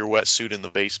hung up your wetsuit in the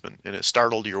basement and it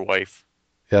startled your wife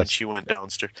when she went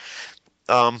downstairs.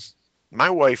 My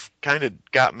wife kind of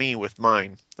got me with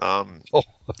mine.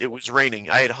 It was raining.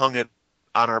 I had hung it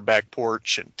on our back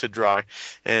porch to dry,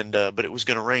 and but it was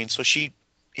going to rain, so she,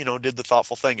 did the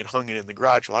thoughtful thing and hung it in the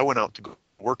garage. Well, I went out to go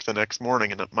work the next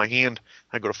morning, and my hand,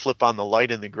 I go to flip on the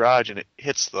light in the garage, and it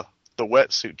hits the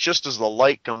wetsuit just as the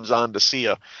light comes on to see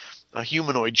a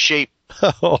humanoid shape.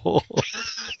 Oh.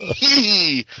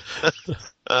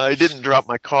 I didn't drop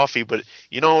my coffee, but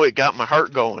it got my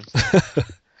heart going.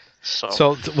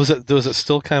 So was it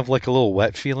still kind of like a little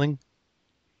wet feeling?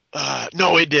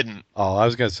 No, it didn't. Oh, I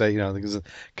was gonna say,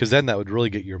 because then that would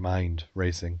really get your mind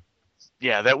racing.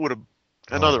 Yeah, that would have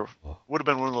would have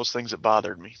been one of those things that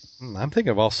bothered me. I'm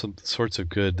thinking of all some sorts of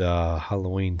good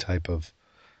Halloween type of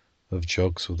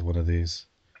jokes with one of these.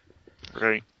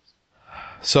 Right.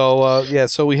 So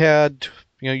so we had,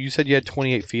 you said you had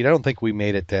 28 feet. I don't think we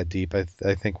made it that deep. I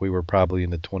think we were probably in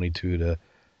the 22 to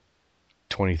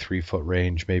 23 foot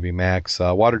range, maybe max.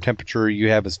 Water temperature you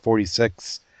have is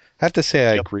 46. I have to say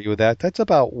I agree with that. That's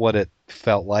about what it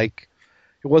felt like.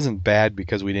 It wasn't bad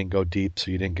because we didn't go deep,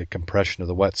 so you didn't get compression of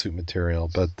the wetsuit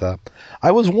material. But I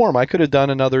was warm. I could have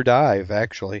done another dive,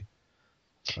 actually.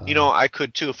 I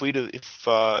could too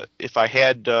if I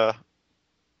had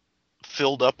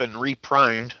filled up and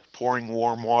reprimed, pouring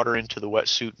warm water into the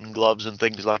wetsuit and gloves and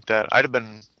things like that. I'd have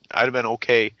been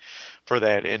okay for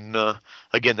that. And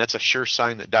again, that's a sure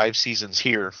sign that dive season's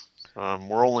here.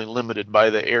 We're only limited by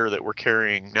the air that we're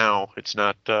carrying now. It's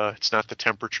not the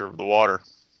temperature of the water.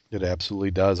 It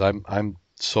absolutely does. I'm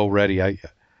so ready. I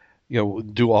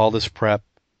do all this prep,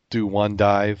 do one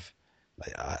dive.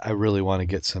 I really want to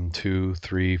get some 2,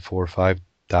 3, 4, 5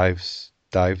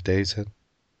 dive days in.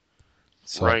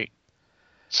 So, right.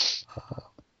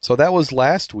 So that was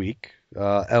last week,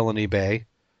 Eleni Bay.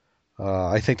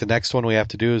 I think the next one we have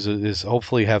to do is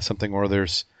hopefully have something where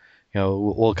there's,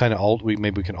 we'll kind of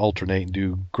maybe we can alternate and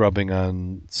do grubbing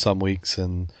on some weeks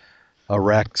and a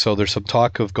wreck. So there's some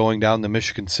talk of going down to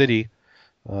Michigan City.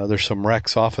 There's some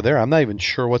wrecks off of there. I'm not even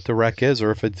sure what the wreck is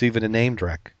or if it's even a named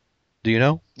wreck. Do you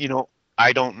know?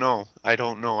 I don't know.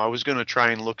 I was going to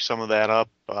try and look some of that up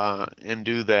and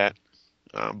do that,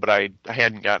 but I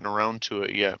hadn't gotten around to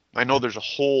it yet. I know there's a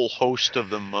whole host of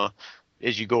them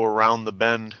as you go around the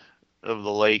bend of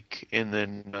the lake, and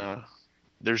then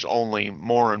there's only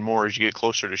more and more as you get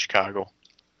closer to Chicago.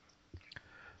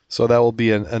 So that will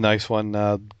be a nice one.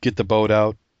 Get the boat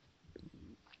out.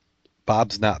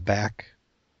 Bob's not back,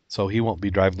 so he won't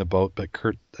be driving the boat, but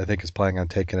Kurt, I think, is planning on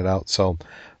taking it out. So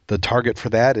the target for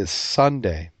that is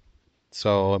Sunday.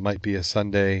 So it might be a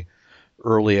Sunday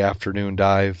early afternoon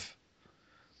dive.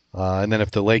 And then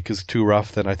if the lake is too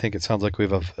rough, then I think it sounds like we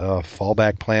have a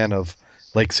fallback plan of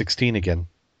Lake 16 again.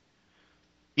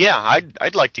 Yeah,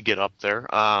 I'd like to get up there.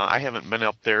 I haven't been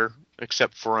up there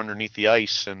except for underneath the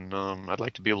ice, and I'd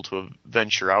like to be able to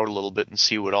venture out a little bit and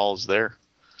see what all is there.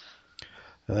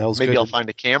 Maybe I'll find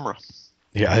a camera.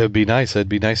 Yeah, it would be nice. It'd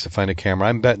be nice to find a camera.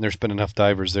 I'm betting there's been enough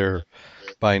divers there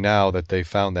by now that they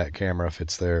found that camera if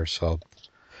it's there. So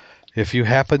if you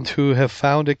happen to have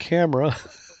found a camera,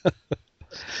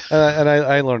 And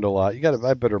I learned a lot.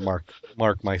 I better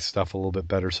mark my stuff a little bit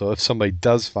better. So if somebody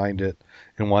does find it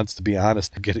and wants to be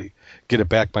honest to get it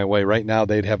back my way, right now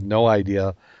they'd have no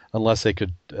idea unless they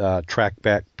could track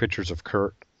back pictures of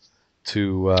Kurt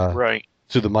Right.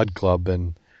 to the Mud Club,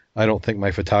 and I don't think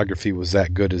my photography was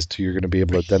that good as to you're going to be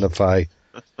able to identify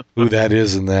who that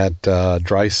is in that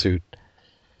dry suit.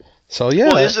 So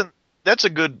yeah, Well,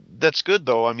 that's good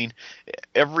though. I mean,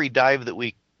 every dive that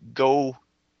we go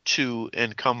to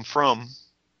and come from,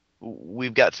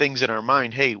 we've got things in our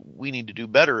mind. Hey, we need to do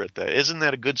better at that. Isn't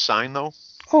that a good sign though?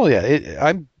 oh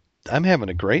yeah, I'm having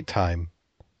a great time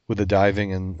with the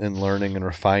diving and learning and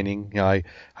refining. I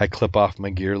clip off my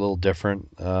gear a little different,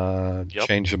 Yep.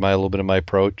 change a little bit of my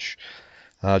approach,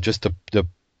 just the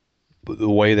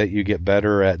way that you get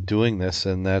better at doing this,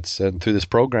 and through this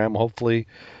program, hopefully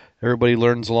everybody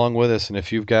learns along with us. And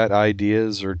if you've got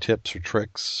ideas or tips or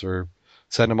tricks, or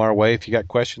send them our way. If you got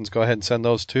questions, go ahead and send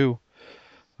those too.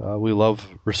 We love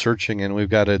researching, and we've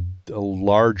got a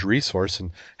large resource,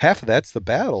 and half of that's the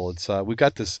battle. We've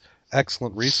got this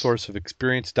excellent resource of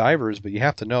experienced divers, but you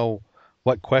have to know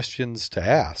what questions to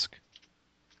ask.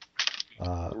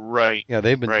 Right. Yeah,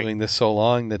 they've been Right. doing this so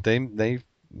long that they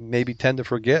maybe tend to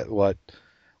forget what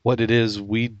it is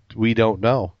we don't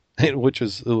know, which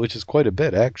is quite a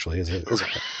bit actually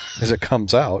as it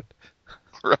comes out.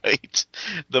 Right.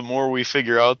 The more we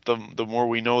figure out, the more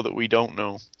we know that we don't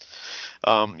know.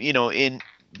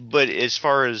 But as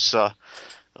far as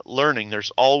learning,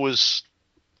 there's always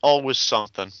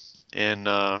something. And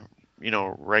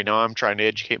right now I'm trying to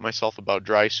educate myself about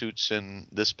dry suits. And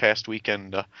this past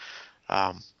weekend,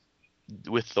 um,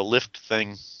 with the lift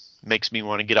thing, makes me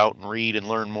want to get out and read and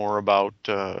learn more about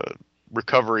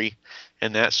recovery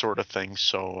and that sort of thing.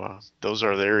 So those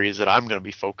are the areas that I'm going to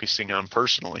be focusing on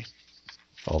personally.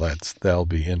 Oh, that'll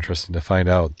be interesting to find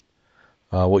out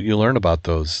what you learn about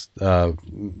those.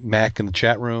 Mac in the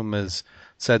chat room has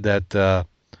said that the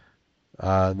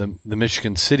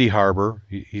Michigan City Harbor.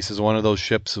 He says one of those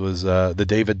ships was the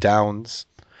David Downs,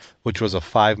 which was a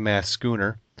 5-mast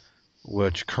schooner,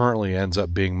 which currently ends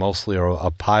up being mostly a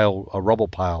rubble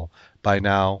pile by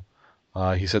now.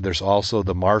 He said there's also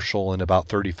the Marshall in about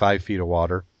 35 feet of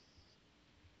water.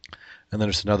 And then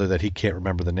there's another that he can't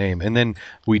remember the name. And then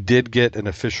we did get an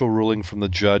official ruling from the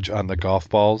judge on the golf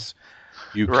balls.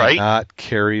 You Right. cannot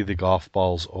carry the golf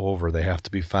balls over. They have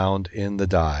to be found in the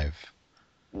dive.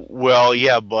 Well,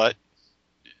 yeah, but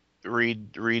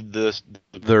read the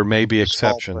There may be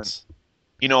small exceptions.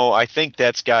 print. I think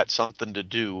that's got something to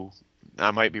do.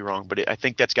 I might be wrong, but I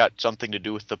think that's got something to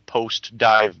do with the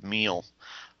post-dive meal.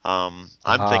 I'm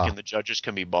thinking the judges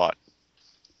can be bought.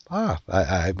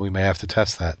 We may have to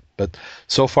test that. But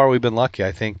so far we've been lucky.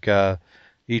 I think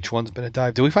each one's been a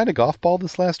dive. Did we find a golf ball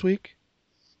this last week?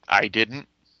 I didn't.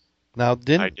 Now, I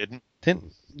didn't.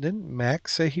 didn't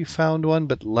Max say he found one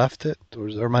but left it? Or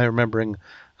am I remembering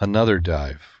another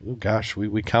dive? Oh, gosh,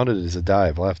 we counted it as a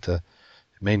dive. We'll have to.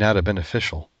 It may not have been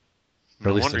official.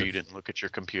 No wonder you didn't look at your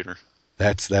computer.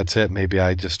 That's it. Maybe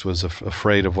I just was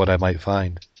afraid of what I might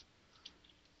find.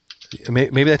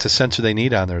 Maybe that's a sensor they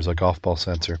need on there, is a golf ball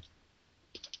sensor,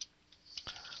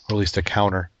 or at least a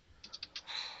counter.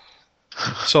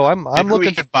 So I'm Maybe looking.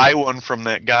 we could buy one from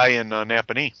that guy in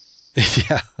Napanee.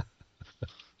 Yeah.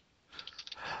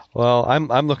 Well,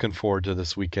 I'm looking forward to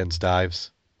this weekend's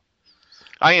dives.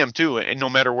 I am too, and no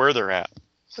matter where they're at.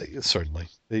 Certainly,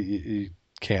 you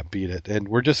can't beat it. And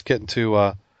we're just getting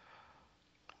to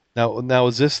now.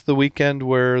 Is this the weekend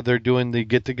where they're doing the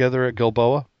get together at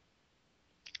Gilboa?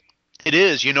 It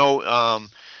is, in the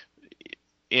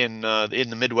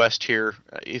Midwest here.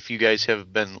 If you guys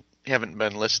haven't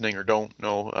been listening or don't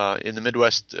know, in the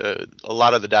Midwest, a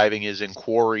lot of the diving is in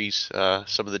quarries,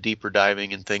 some of the deeper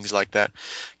diving and things like that.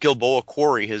 Gilboa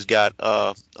Quarry has got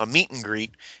a meet and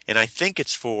greet, and I think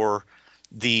it's for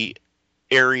the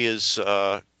area's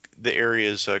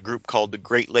group called the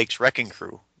Great Lakes Wrecking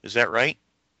Crew. Is that right?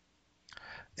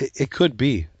 It could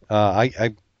be.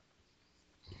 I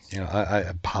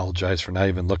apologize for not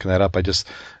even looking that up. I just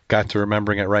got to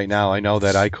remembering it right now. I know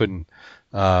that I couldn't,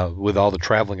 with all the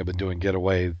traveling I've been doing, get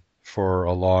away for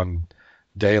a long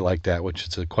day like that, which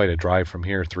is quite a drive from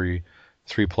here,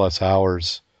 3+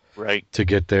 hours, Right. to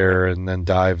get there and then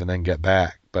dive and then get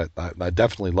back. But I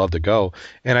definitely love to go.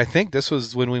 And I think this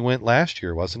was when we went last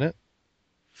year, wasn't it?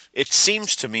 It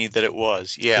seems to me that it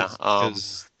was. Yeah.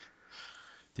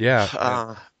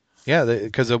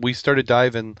 Because we started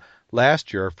diving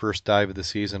last year. Our first dive of the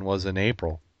season was in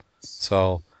April,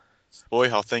 so Boy,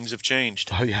 how things have changed.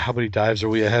 Oh yeah, how many dives are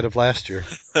we ahead of last year?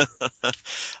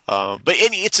 But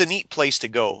it's a neat place to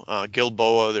go.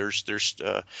 Gilboa, there's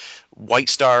White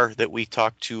Star that we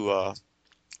talked to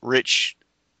Rich,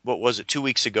 what was it, 2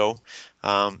 weeks ago,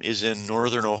 is in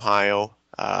northern Ohio.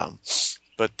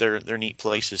 But they're neat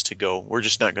places to go. We're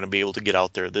just not going to be able to get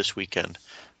out there this weekend.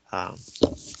 Um,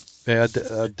 Yeah,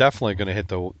 definitely going to hit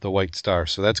the White Star,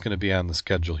 so that's going to be on the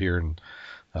schedule here, and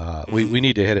we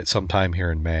need to hit it sometime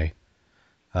here in May.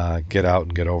 Get out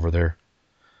and get over there,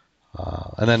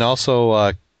 and then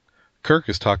also Kirk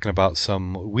is talking about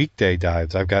some weekday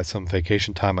dives. I've got some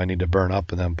vacation time I need to burn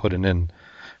up, and then putting in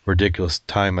ridiculous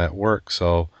time at work,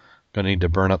 so going to need to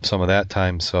burn up some of that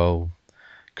time. So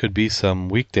could be some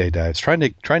weekday dives. Trying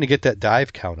to get that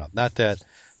dive count up. Not that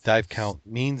dive count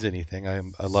means anything. I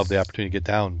love the opportunity to get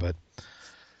down, but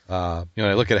I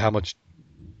look at how much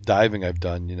diving I've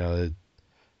done.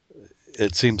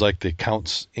 It seems like the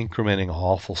count's incrementing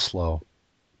awful slow.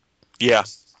 yeah,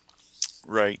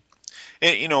 right.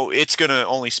 And it's going to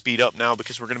only speed up now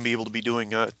because we're going to be able to be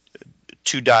doing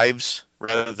 2 dives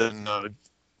rather than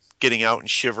getting out and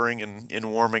shivering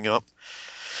and warming up.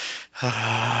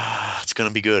 It's going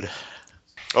to be good.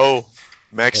 Oh,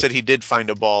 Max said he did find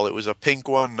a ball. It was a pink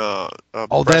one, a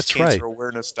breast that's cancer right.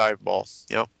 awareness dive ball.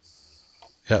 Yep.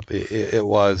 Yep, it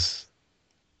was.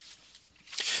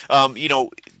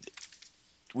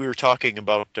 We were talking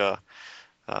about the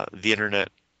internet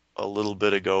a little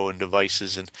bit ago and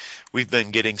devices, and we've been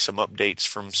getting some updates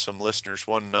from some listeners.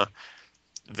 One,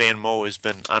 Van Mo has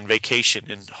been on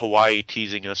vacation in Hawaii,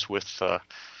 teasing us with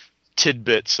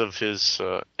tidbits of his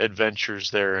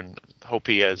adventures there, and hope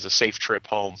he has a safe trip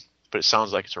home. But it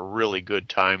sounds like it's a really good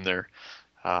time there.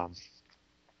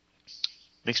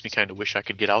 Makes me kind of wish I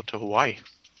could get out to Hawaii.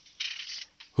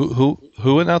 Who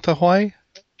went out to Hawaii?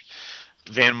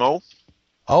 Van Mo.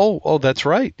 Oh, that's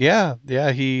right. Yeah.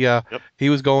 Yep. He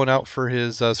was going out for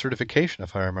his certification,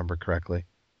 if I remember correctly.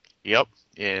 Yep,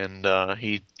 and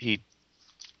he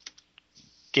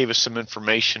gave us some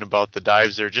information about the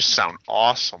dives there. Just sound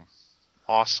awesome.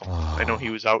 Oh. I know he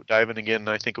was out diving again.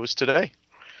 I think it was today.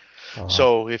 Oh.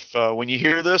 So if when you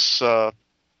hear this,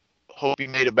 hope you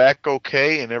made it back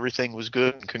okay and everything was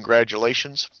good. And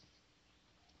congratulations.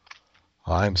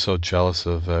 I'm so jealous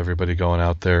of everybody going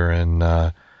out there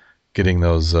and getting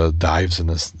those dives in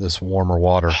this warmer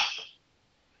water.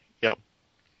 Yep.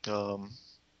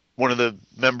 One of the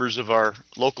members of our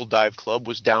local dive club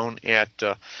was down at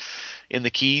in the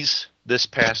Keys this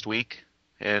past week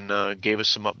and gave us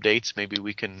some updates. Maybe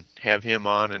we can have him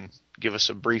on and give us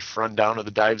a brief rundown of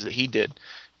the dives that he did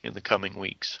in the coming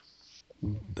weeks.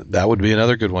 That would be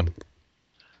another good one.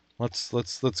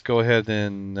 Let's go ahead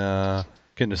and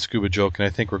get into Scuba Joke, and I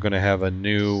think we're going to have a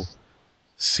new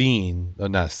scene.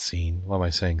 Not scene. Why am I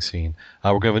saying scene?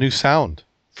 We're going to have a new sound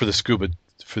for the scuba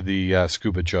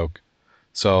joke.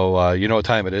 So you know what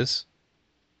time it is?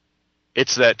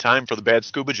 It's that time for the bad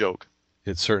scuba joke.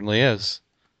 It certainly is.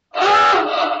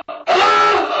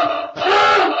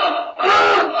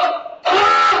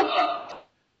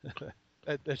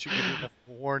 That should give you enough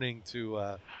warning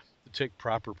to take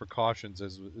proper precautions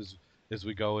as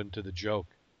we go into the joke.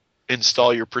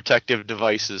 Install your protective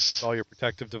devices. Install your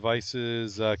protective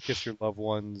devices. Kiss your loved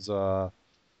ones. Hide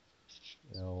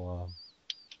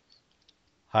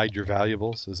your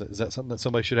valuables. Is that something that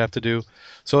somebody should have to do?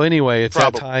 So anyway, it's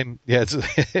Probably. that time. Yeah,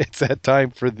 it's that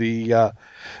time for the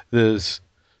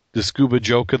scuba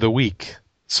joke of the week.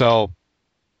 So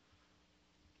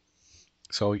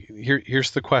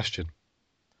here's the question,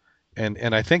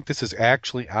 and I think this is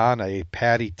actually on a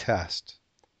PADI test.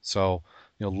 So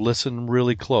listen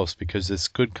really close because this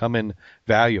could come in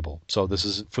valuable. So this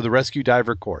is for the rescue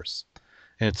diver course,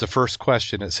 and it's the first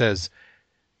question. It says,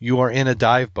 you are in a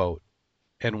dive boat,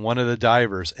 and one of the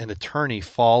divers, an attorney,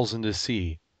 falls into the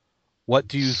sea. What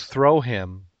do you throw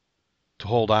him to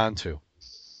hold on to?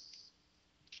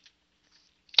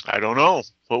 I don't know.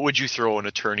 What would you throw an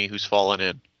attorney who's fallen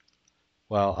in?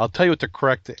 Well, I'll tell you what the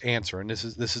correct answer, and this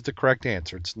is the correct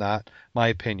answer. It's not my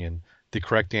opinion. The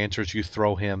correct answer is you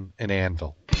throw him an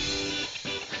anvil.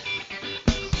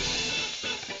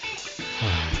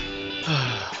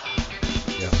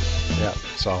 Yeah.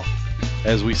 So,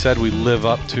 as we said, we live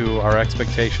up to our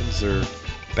expectations. They're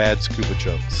bad scuba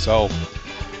jokes. So,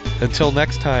 until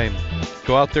next time,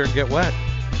 go out there and get wet.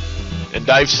 And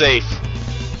dive safe.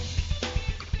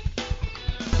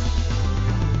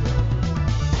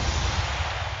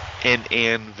 An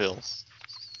anvil.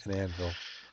 An anvil.